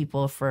ask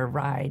people for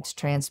rides,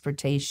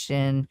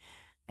 transportation,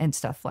 and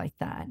stuff like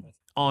that.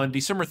 On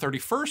December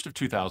 31st of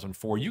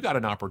 2004, you got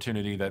an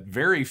opportunity that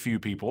very few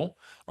people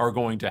are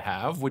going to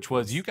have, which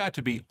was you got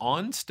to be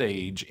on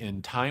stage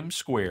in Times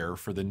Square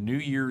for the New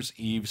Year's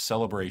Eve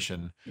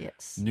celebration,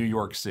 New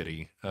York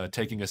City,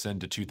 taking us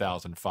into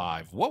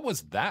 2005. What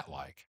was that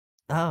like?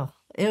 Oh,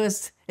 it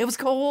was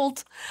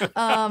cold. It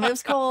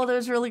was cold. It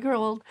was really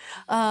cold.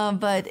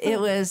 But it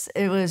was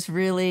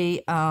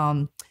really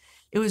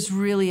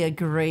a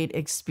great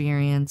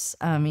experience.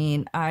 I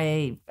mean,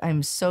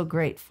 I'm so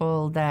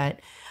grateful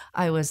that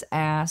I was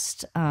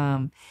asked,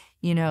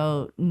 you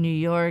know, New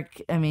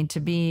York, I mean, to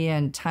be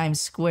in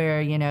Times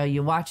Square, you know,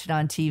 you watch it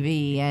on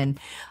TV, and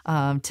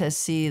to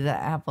see the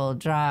apple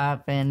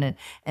drop and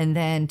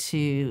then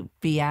to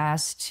be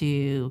asked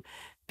to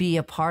be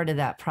a part of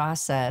that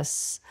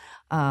process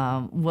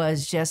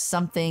was just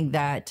something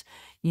that,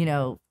 you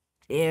know,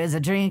 it was a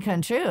dream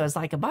come true. It was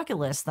like a bucket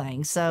list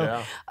thing.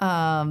 So,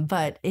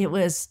 but it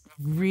was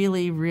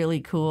really, really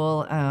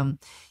cool.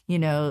 You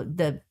know,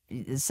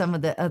 some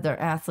of the other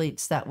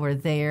athletes that were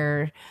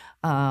there,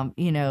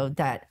 you know,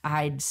 that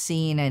I'd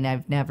seen and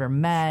I've never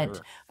met,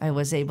 I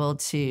was able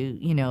to,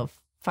 you know,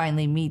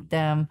 finally meet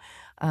them,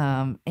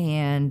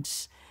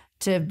 and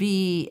to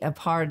be a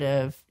part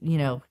of, you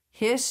know,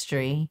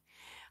 history,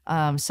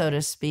 so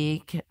to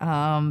speak.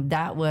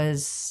 That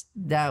was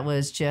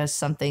just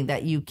something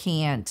that you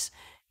can't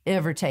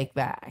ever take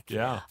back.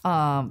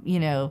 You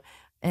know,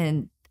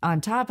 and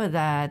on top of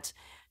that,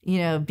 you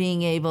know,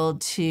 being able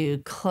to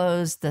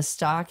close the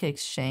stock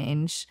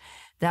exchange,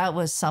 that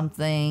was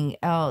something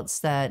else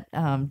that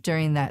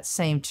during that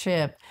same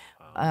trip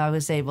I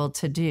was able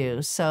to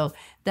do. So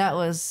that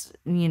was,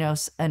 you know,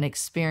 an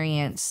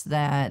experience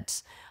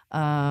that,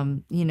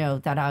 you know,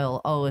 that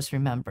I'll always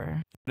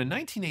remember. In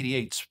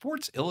 1988,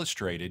 Sports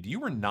Illustrated, you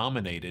were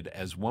nominated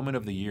as Woman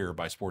of the Year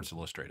by Sports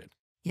Illustrated.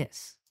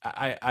 Yes.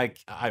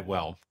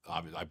 Well,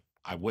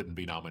 I wouldn't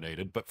be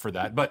nominated, but for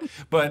that,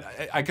 but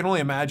I can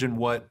only imagine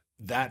what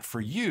that for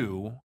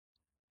you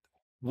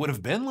would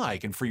have been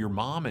like, and for your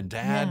mom and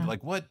dad,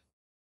 like what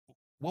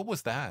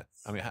was that?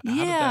 I mean, how did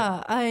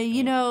that?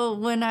 You know,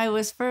 when I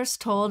was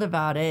first told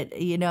about it,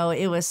 you know,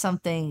 it was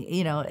something,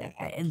 you know,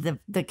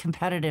 the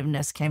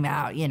competitiveness came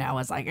out, you know, I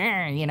was like,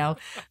 you know,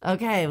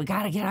 okay,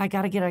 I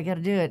gotta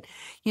do it,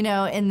 you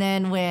know. And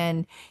then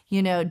when,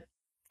 you know,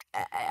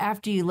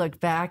 after you look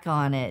back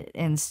on it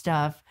and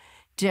stuff,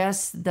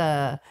 just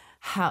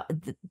how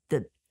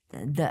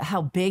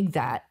big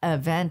that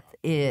event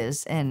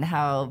is and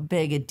how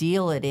big a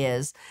deal it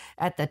is.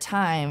 At the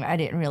time, I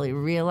didn't really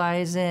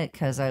realize it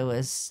because I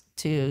was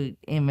too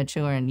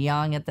immature and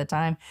young at the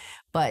time.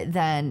 But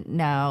then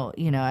now,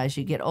 you know, as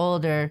you get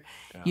older,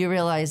 you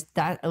realize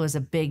that it was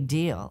a big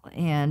deal.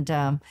 And,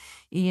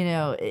 you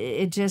know,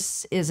 it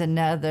just is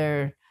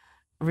another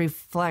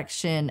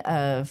reflection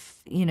of,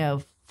 you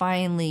know,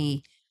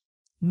 finally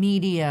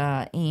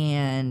media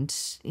and,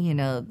 you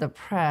know, the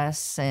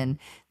press, and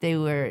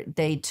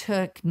they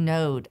took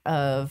note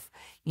of,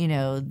 you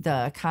know,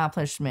 the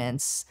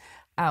accomplishments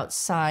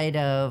outside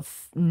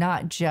of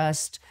not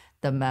just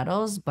the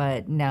medals,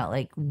 but now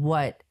like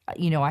what,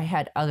 you know, I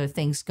had other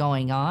things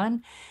going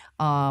on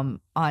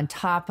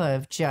top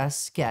of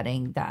just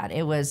getting that.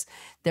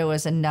 There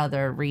was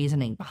another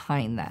reasoning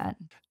behind that.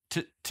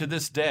 To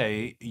this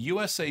day,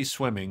 USA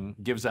Swimming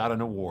gives out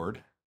an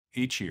award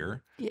each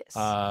year. Yes.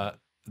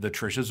 The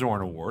Trischa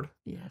Zorn Award.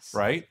 Yes.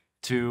 Right?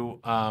 To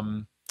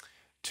a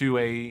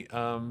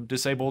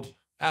disabled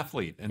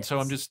athlete. And so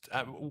I'm just,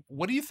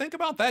 what do you think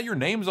about that? Your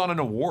name's on an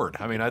award.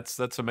 I mean,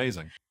 that's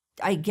amazing.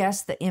 I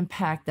guess the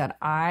impact that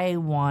I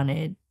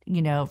wanted,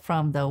 you know,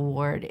 from the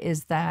award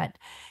is that,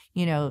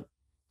 you know,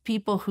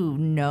 people who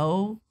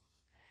know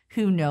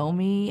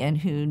me and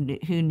who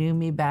knew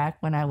me back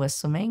when I was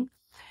swimming,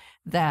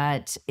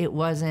 that it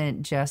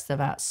wasn't just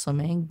about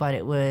swimming, but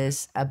it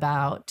was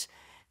about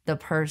the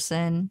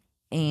person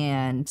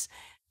and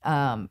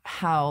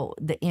how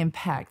the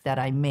impact that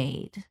I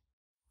made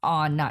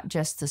on not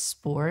just the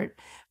sport,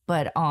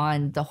 but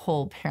on the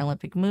whole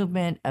Paralympic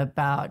movement,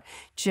 about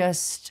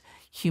just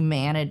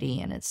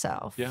humanity in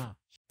itself. Yeah.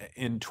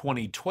 In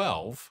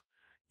 2012,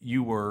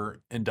 you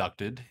were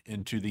inducted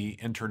into the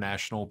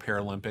International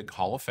Paralympic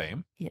Hall of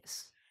Fame.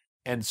 Yes.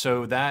 And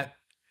so that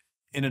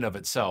in and of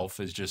itself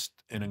is just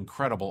an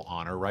incredible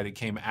honor, right? It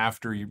came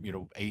after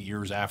you, 8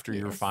 years after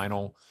your Yes.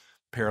 final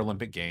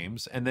Paralympic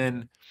Games. And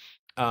then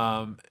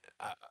um,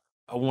 I,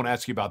 I won't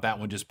ask you about that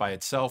one just by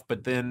itself,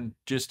 but then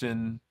just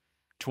in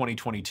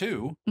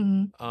 2022,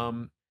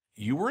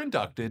 you were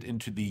inducted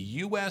into the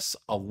U.S.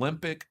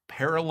 Olympic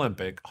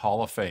Paralympic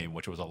Hall of Fame,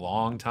 which was a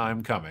long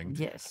time coming.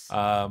 Yes.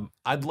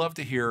 I'd love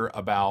to hear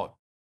about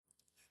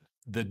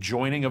the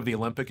joining of the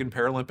Olympic and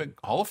Paralympic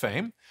Hall of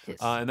Fame, Yes.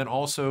 and then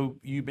also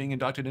you being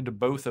inducted into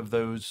both of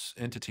those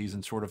entities,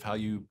 and sort of how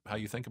you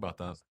think about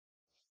that.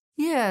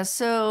 Yeah,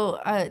 so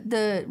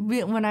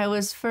when I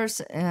was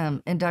first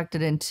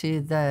inducted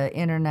into the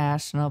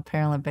International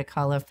Paralympic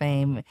Hall of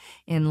Fame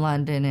in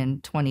London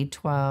in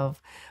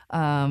 2012,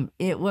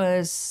 it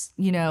was,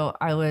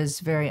 I was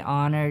very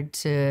honored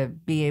to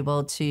be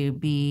able to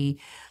be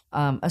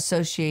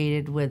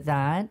associated with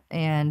that,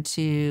 and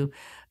to,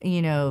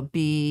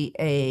 be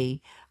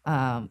a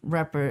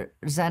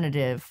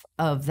representative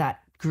of that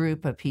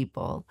group of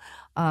people.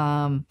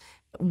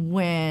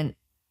 When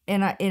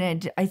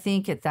I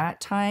think at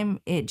that time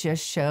it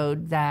just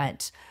showed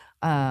that,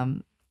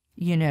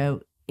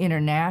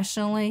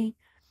 internationally,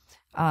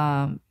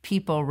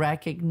 people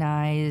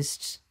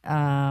recognized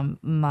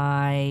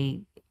my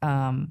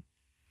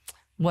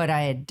what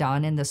I had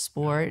done in the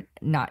sport,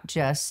 not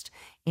just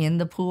in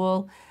the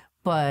pool,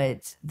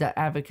 but the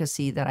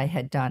advocacy that I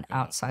had done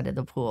outside of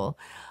the pool.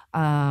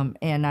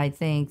 And I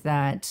think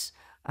that,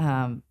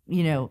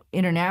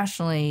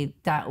 internationally,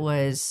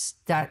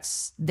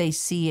 they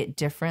see it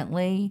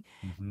differently.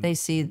 They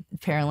see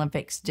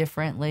Paralympics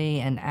differently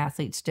and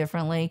athletes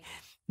differently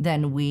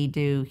than we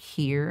do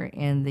here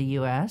in the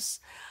US.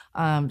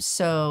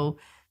 So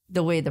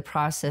the way the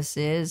process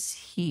is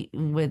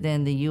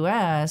within the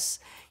US,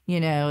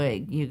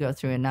 you go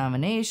through a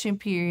nomination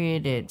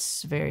period.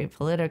 It's very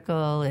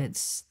political.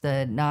 It's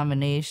the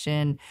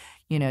nomination.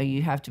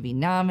 You have to be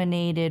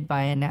nominated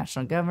by a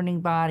national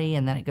governing body,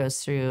 and then it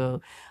goes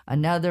through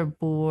another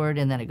board,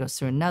 and then it goes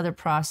through another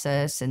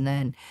process. And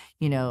then,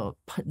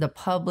 the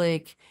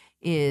public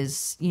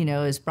is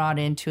brought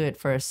into it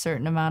for a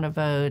certain amount of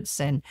votes.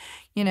 And,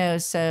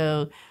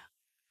 so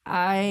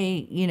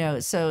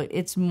so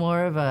it's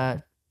more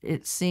of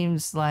it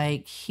seems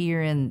like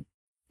here in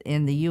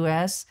the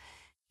US,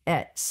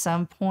 at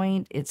some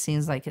point, it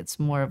seems like it's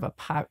more of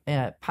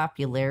a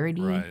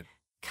popularity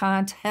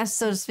contest,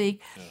 so to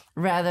speak,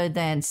 rather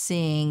than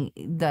seeing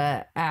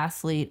the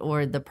athlete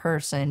or the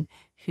person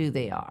who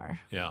they are.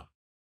 Yeah.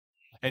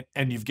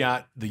 And you've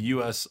got the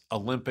U.S.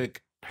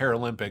 Olympic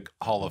Paralympic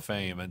Hall of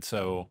Fame. And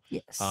so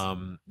Yes.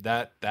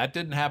 that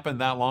didn't happen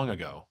that long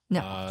ago.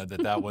 No.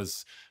 that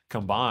was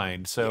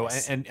combined. So,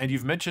 Yes. and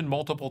you've mentioned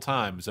multiple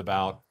times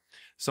about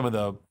some of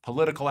the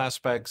political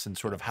aspects and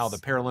sort of how the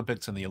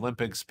Paralympics and the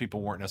Olympics,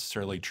 people weren't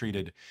necessarily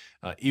treated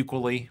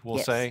equally, we'll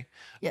Yes. say.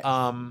 Yes.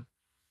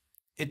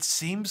 It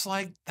seems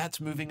like that's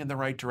moving in the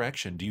right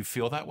direction. Do you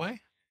feel that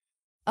way?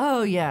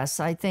 Oh, yes.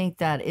 I think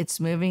that it's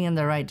moving in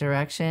the right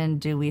direction.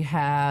 Do we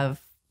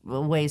have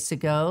ways to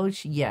go?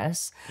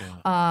 Yes.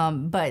 Yeah.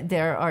 But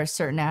there are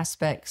certain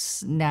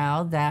aspects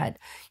now that,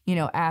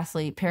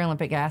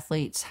 Paralympic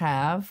athletes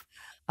have,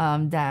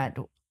 that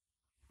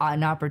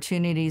and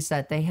opportunities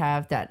that they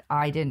have that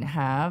I didn't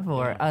have,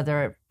 or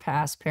other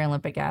past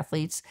Paralympic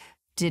athletes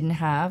didn't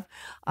have,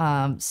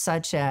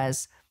 such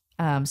as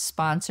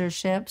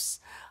sponsorships.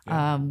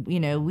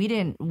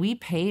 We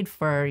paid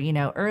for,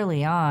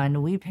 early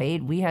on,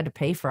 we had to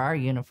pay for our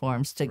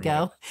uniforms to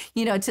go,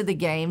 to the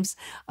games.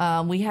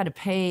 We had to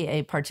pay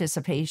a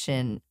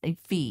participation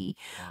fee,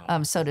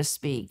 so to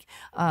speak.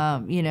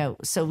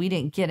 So we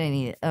didn't get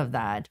any of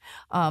that.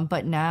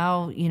 But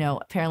now,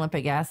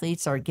 Paralympic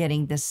athletes are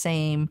getting the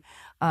same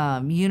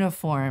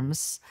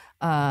uniforms,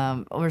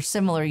 or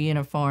similar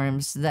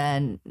uniforms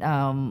than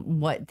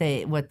what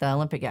the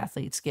Olympic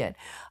athletes get.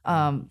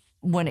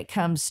 When it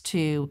comes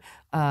to,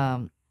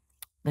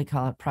 they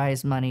call it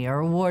prize money or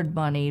award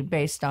money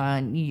based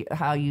on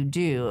how you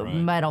do,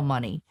 medal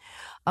money.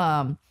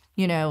 It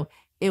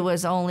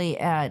was only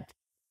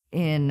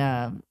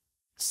in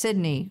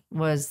Sydney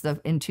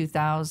in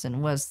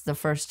 2000 was the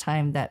first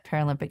time that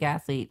Paralympic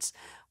athletes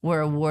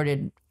were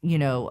awarded,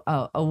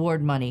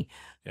 award money.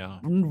 Yeah.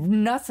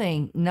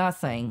 Nothing,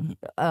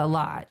 a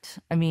lot.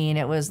 I mean,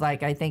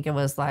 I think it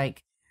was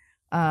like,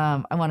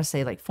 I want to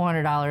say like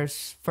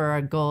 $400 for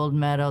a gold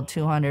medal,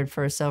 $200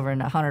 for a silver,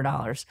 and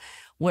 $100.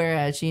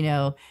 Whereas,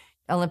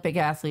 Olympic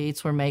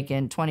athletes were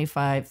making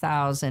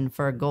 $25,000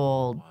 for a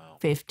gold,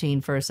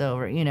 $15 for a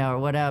silver, or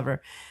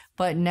whatever.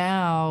 But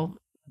now,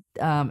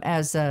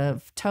 as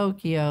of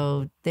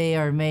Tokyo, they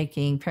are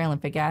making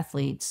Paralympic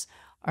athletes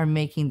are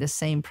making the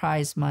same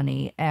prize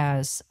money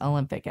as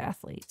Olympic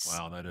athletes.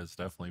 Wow, that is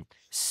definitely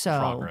So,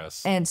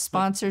 progress. and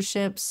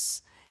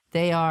sponsorships,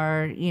 they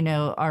are,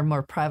 are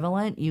more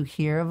prevalent. You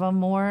hear of them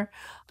more,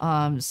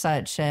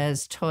 such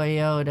as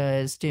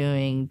Toyota is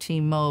doing,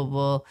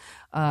 T-Mobile,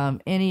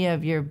 any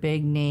of your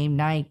big name,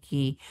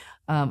 Nike,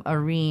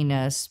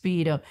 Arena,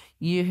 Speedo.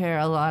 You hear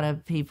a lot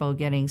of people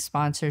getting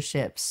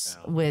sponsorships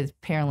with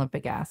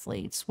Paralympic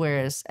athletes,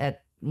 whereas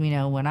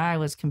when I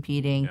was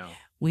competing,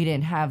 we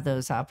didn't have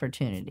those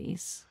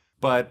opportunities.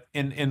 But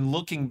in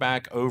looking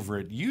back over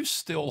it, you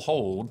still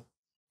hold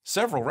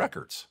several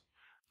records.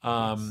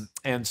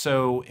 And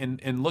so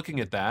in looking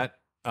at that,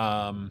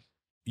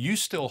 you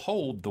still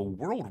hold the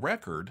world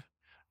record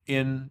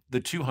in the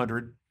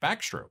 200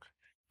 backstroke.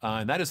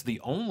 And that is the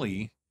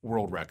only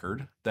world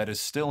record that is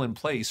still in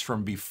place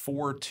from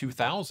before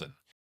 2000.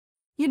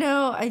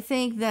 I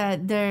think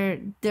that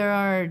there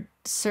are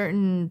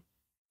certain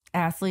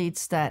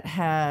athletes that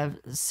have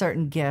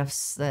certain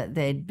gifts that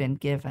they'd been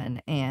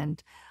given,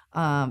 and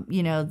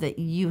that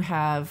you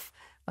have,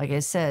 like I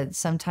said,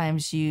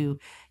 sometimes you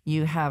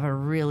have a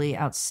really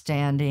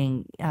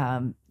outstanding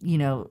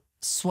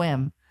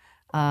swim,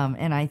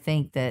 and I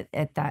think that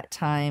at that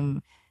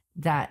time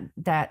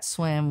that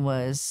swim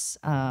was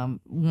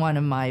one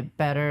of my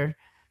better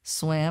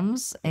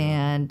swims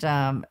and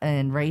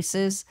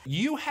races.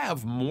 You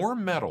have more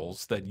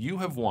medals that you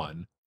have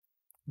won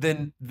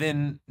than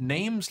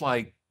names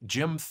like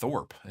Jim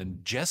Thorpe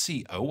and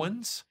Jesse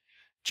Owens,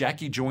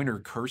 Jackie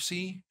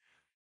Joyner-Kersee,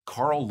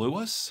 Carl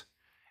Lewis,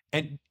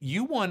 and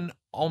you won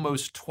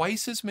almost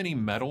twice as many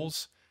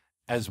medals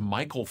as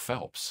Michael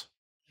Phelps,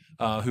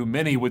 who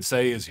many would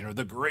say is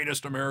the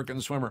greatest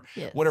American swimmer.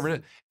 Yes. Whatever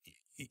it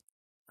is.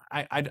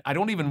 I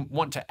don't even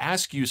want to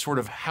ask you sort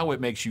of how it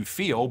makes you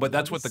feel, but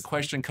that's what the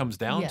question comes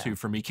down to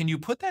for me. Can you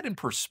put that in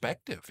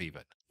perspective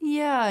even?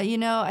 Yeah,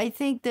 I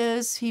think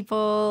those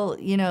people,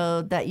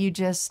 that you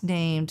just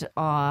named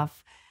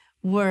off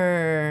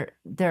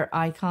they're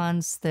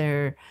icons.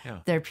 They're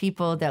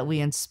people that we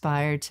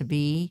inspire to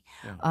be.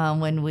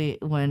 Some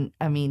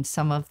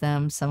of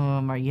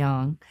them are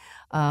young.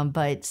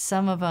 But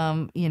some of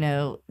them,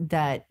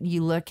 that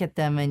you look at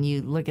them and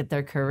you look at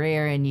their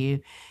career and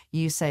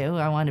you say, oh,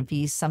 I want to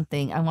be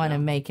something. I want to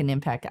make an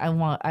impact. I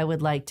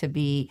would like to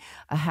be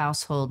a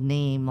household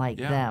name like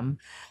them.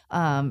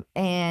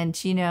 And,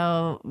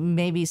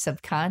 maybe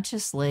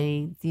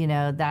subconsciously,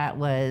 that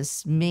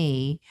was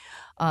me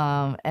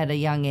at a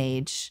young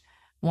age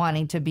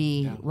wanting to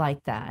be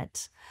like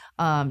that.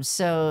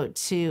 So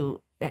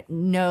to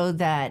know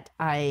that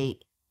I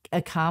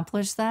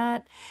accomplished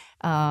that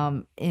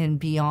and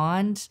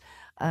beyond,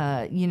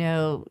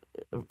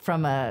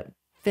 from a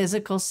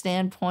physical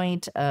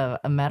standpoint of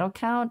a medal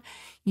count,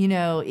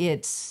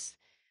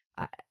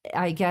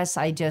 I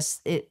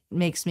guess it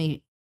makes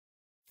me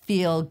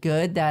feel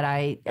good that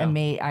I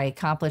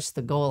accomplished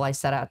the goal I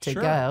set out to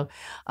go.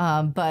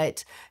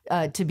 But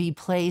to be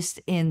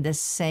placed in the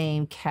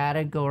same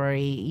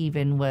category,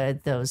 even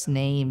with those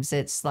names,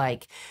 it's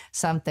like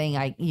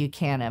something you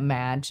can't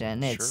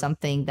imagine. It's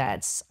something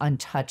that's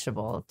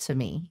untouchable to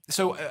me.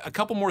 So a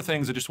couple more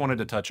things I just wanted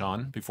to touch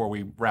on before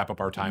we wrap up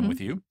our time with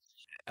you.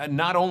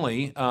 Not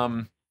only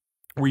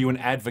were you an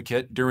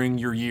advocate during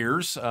your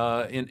years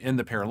in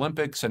the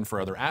Paralympics and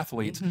for other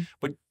athletes,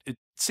 but it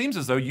seems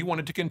as though you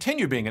wanted to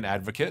continue being an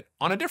advocate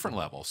on a different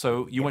level.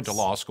 So you went to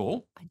law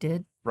school. I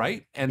did.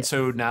 Right? And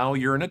so now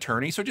you're an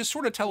attorney. So just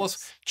sort of tell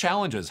us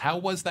challenges. How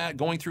was that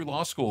going through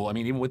law school? I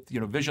mean, even with,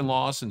 vision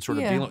loss and sort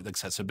of dealing with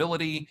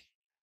accessibility.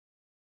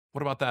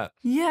 What about that?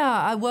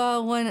 Yeah.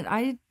 Well, when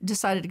I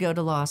decided to go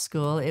to law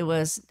school, it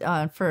was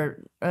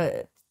for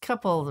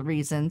couple of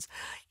reasons.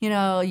 When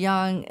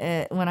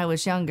I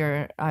was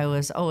younger, I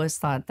was always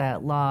thought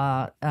that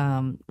law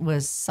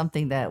was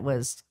something that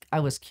I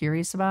was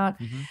curious about,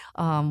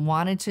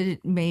 wanted to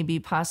maybe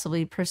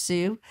possibly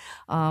pursue,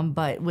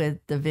 but with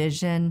the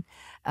vision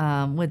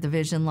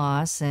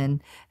loss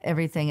and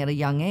everything at a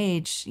young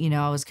age,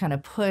 I was kind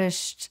of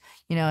pushed,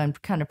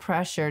 and kind of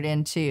pressured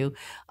into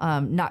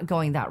not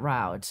going that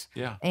route,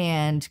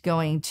 and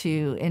going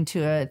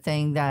into a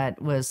thing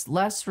that was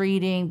less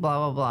reading,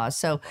 blah blah blah.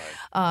 So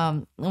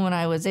when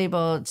I was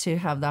able to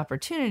have the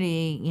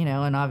opportunity,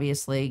 and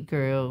obviously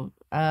grew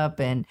up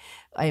and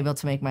able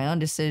to make my own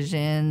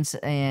decisions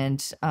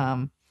and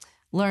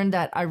learned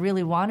that I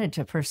really wanted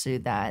to pursue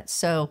that.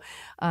 So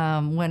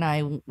when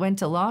I went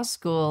to law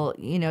school,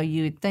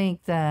 you'd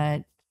think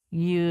that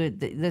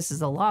this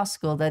is a law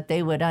school, that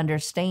they would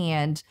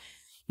understand,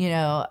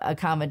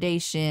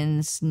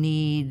 accommodations,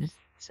 needs,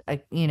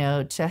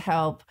 to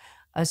help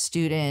a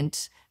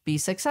student be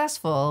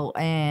successful.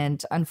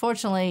 And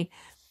unfortunately,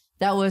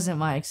 that wasn't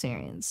my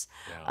experience.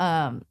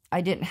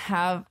 I didn't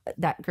have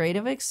that great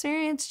of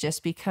experience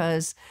just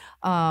because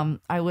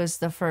I was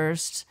the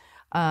first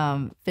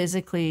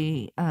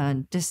physically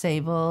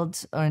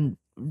disabled, and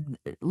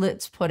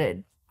let's put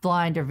it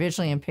blind or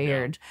visually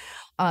impaired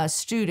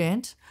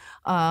student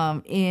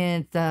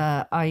in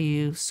the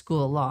IU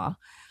School of Law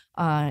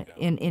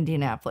in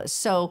Indianapolis.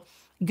 So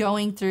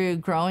going through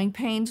growing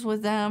pains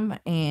with them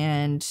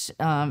and,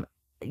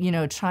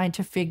 trying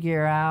to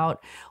figure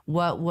out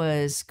what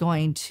was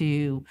going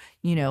to,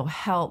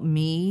 help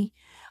me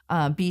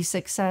be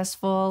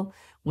successful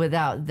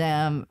without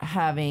them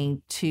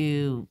having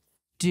to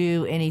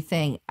do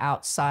anything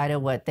outside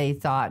of what they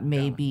thought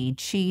may be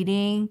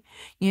cheating,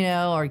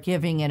 or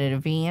giving an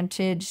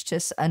advantage to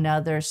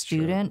another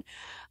student.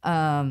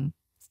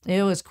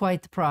 It was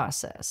quite the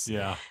process.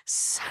 Yeah.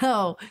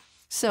 So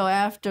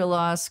after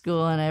law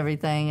school and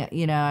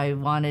everything, I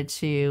wanted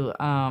to,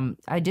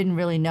 I didn't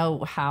really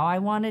know how I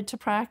wanted to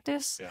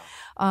practice. Yeah.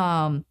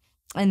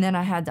 And then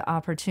I had the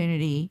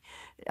opportunity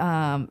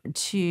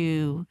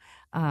to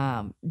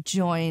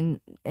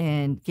join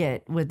and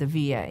get with the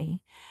VA,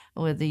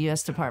 with the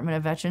U.S. Department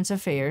of Veterans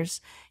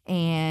Affairs,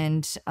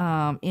 and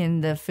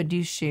in the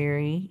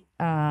fiduciary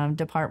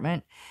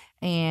department,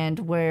 and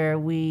where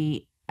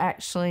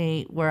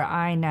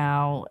I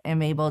now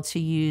am able to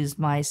use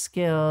my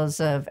skills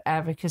of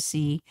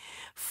advocacy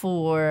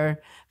for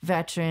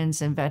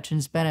veterans and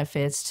veterans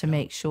benefits to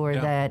make sure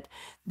that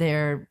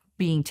they're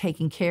being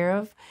taken care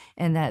of,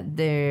 and that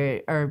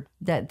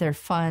their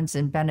funds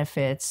and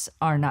benefits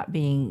are not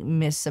being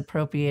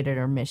misappropriated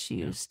or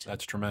misused.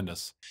 That's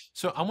tremendous.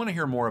 So I want to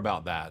hear more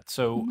about that.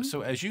 So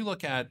as you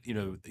look at,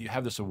 you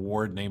have this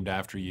award named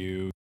after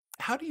you.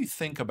 How do you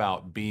think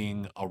about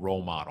being a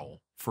role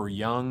model for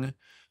young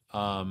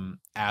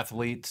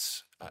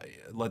athletes,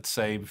 let's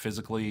say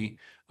physically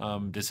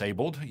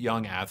disabled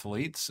young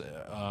athletes,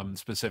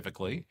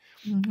 specifically,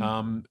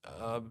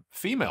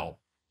 female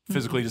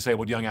physically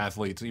disabled young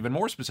athletes, even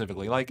more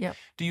specifically? Like,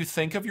 do you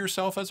think of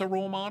yourself as a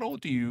role model?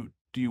 Do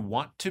you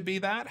want to be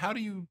that? How do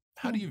you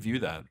view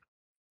that?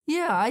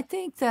 Yeah, I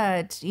think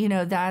that,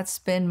 that's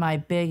been my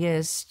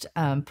biggest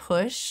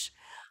push,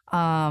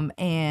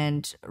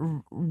 and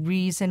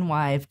reason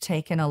why I've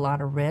taken a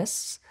lot of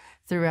risks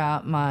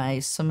throughout my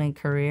swimming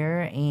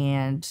career,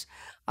 and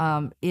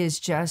is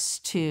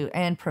just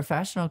and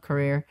professional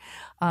career,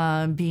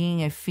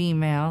 being a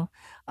female,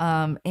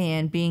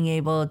 and being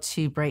able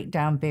to break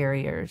down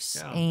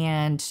barriers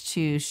and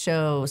to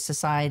show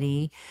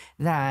society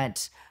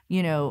that,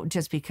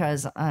 just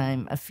because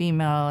I'm a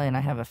female and I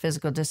have a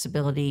physical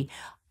disability,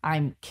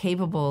 I'm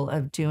capable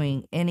of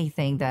doing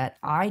anything that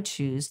I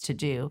choose to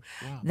do,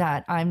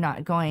 that I'm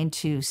not going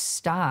to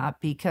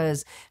stop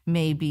because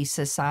maybe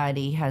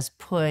society has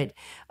put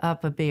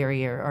up a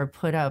barrier or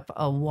put up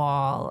a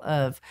wall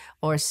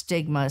or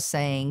stigma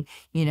saying,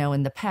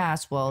 in the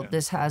past, well,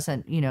 this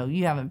hasn't,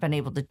 you haven't been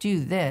able to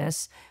do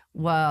this.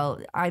 Well,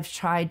 I've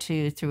tried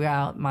to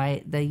throughout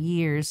the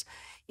years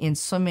in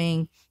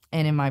swimming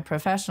and in my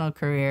professional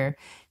career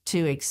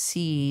to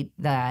exceed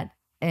that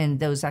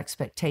and those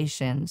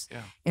expectations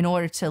in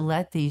order to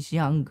let these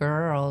young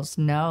girls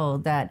know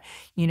that,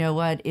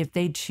 what, if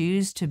they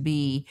choose to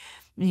be,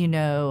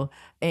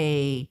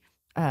 a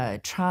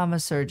trauma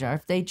surgeon, or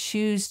if they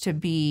choose to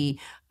be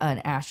an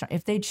astronaut,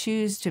 if they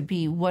choose to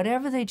be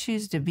whatever they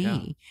choose to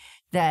be,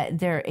 that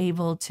they're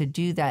able to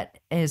do that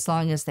as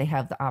long as they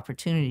have the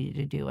opportunity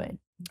to do it.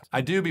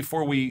 I do,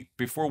 before we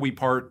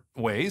part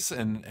ways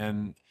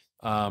and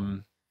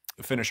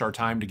finish our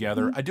time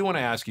together, I do want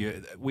to ask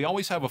you, we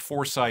always have a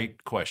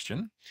Foresight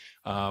question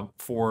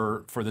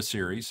for the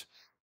series.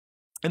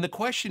 And the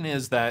question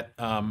is that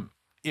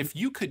if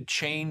you could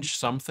change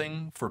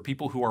something for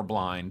people who are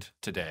blind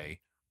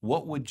today,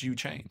 what would you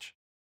change?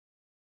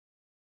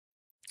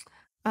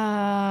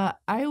 I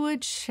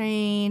would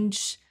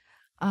change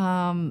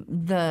I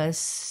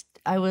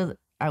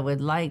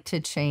would like to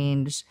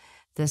change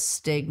the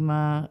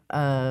stigma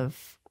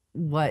of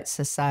what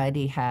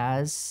society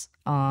has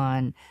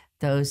on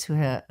those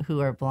who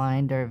are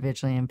blind or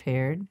visually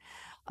impaired,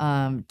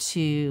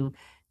 to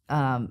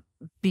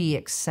be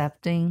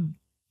accepting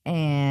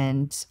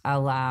and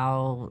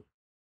allow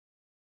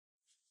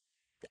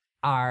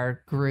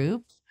our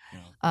group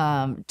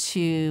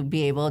to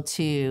be able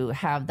to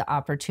have the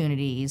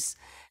opportunities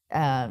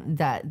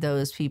that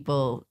those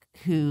people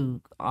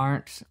who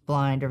aren't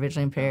blind or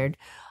visually impaired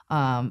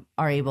are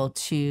able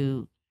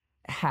to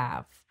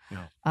have,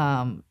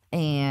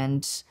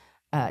 and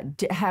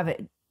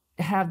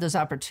have those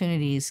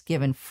opportunities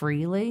given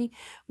freely,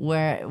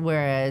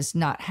 whereas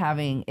not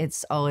having,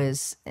 it's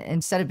always,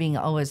 instead of being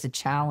always a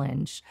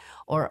challenge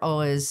or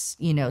always,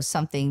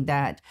 something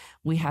that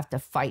we have to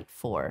fight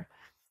for,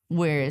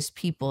 whereas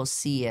people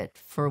see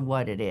it for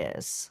what it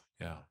is.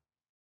 Yeah,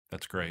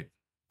 that's great.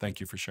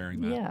 Thank you for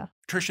sharing that. Yeah.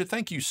 Trischa,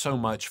 thank you so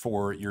much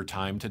for your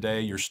time today.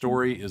 Your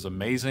story is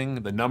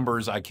amazing. The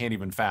numbers, I can't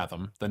even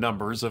fathom the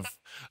numbers of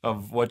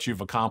what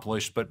you've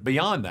accomplished. But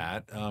beyond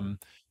that,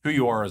 who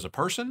you are as a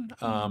person,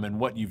 and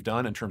what you've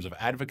done in terms of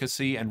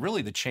advocacy, and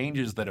really the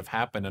changes that have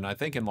happened. And I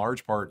think in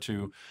large part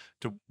to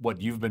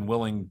what you've been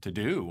willing to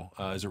do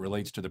as it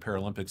relates to the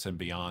Paralympics and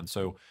beyond.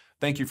 So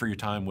thank you for your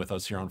time with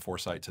us here on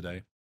Foresight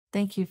today.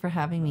 Thank you for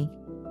having me.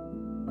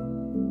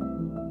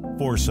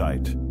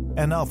 Foresight,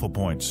 an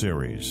Alphapointe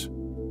Series.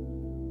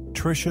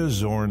 Trischa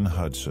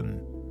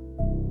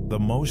Zorn-Hudson, the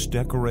most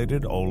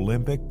decorated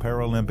Olympic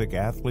Paralympic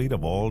athlete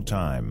of all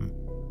time.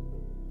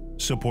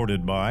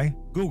 supported by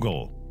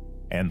Google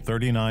and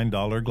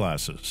 $39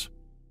 glasses.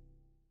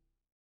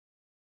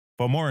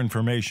 For more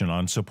information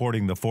on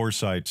supporting the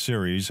Foresight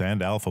series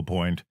and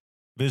Alphapointe,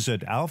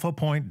 visit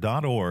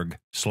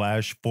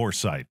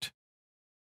alphapointe.org/foresight.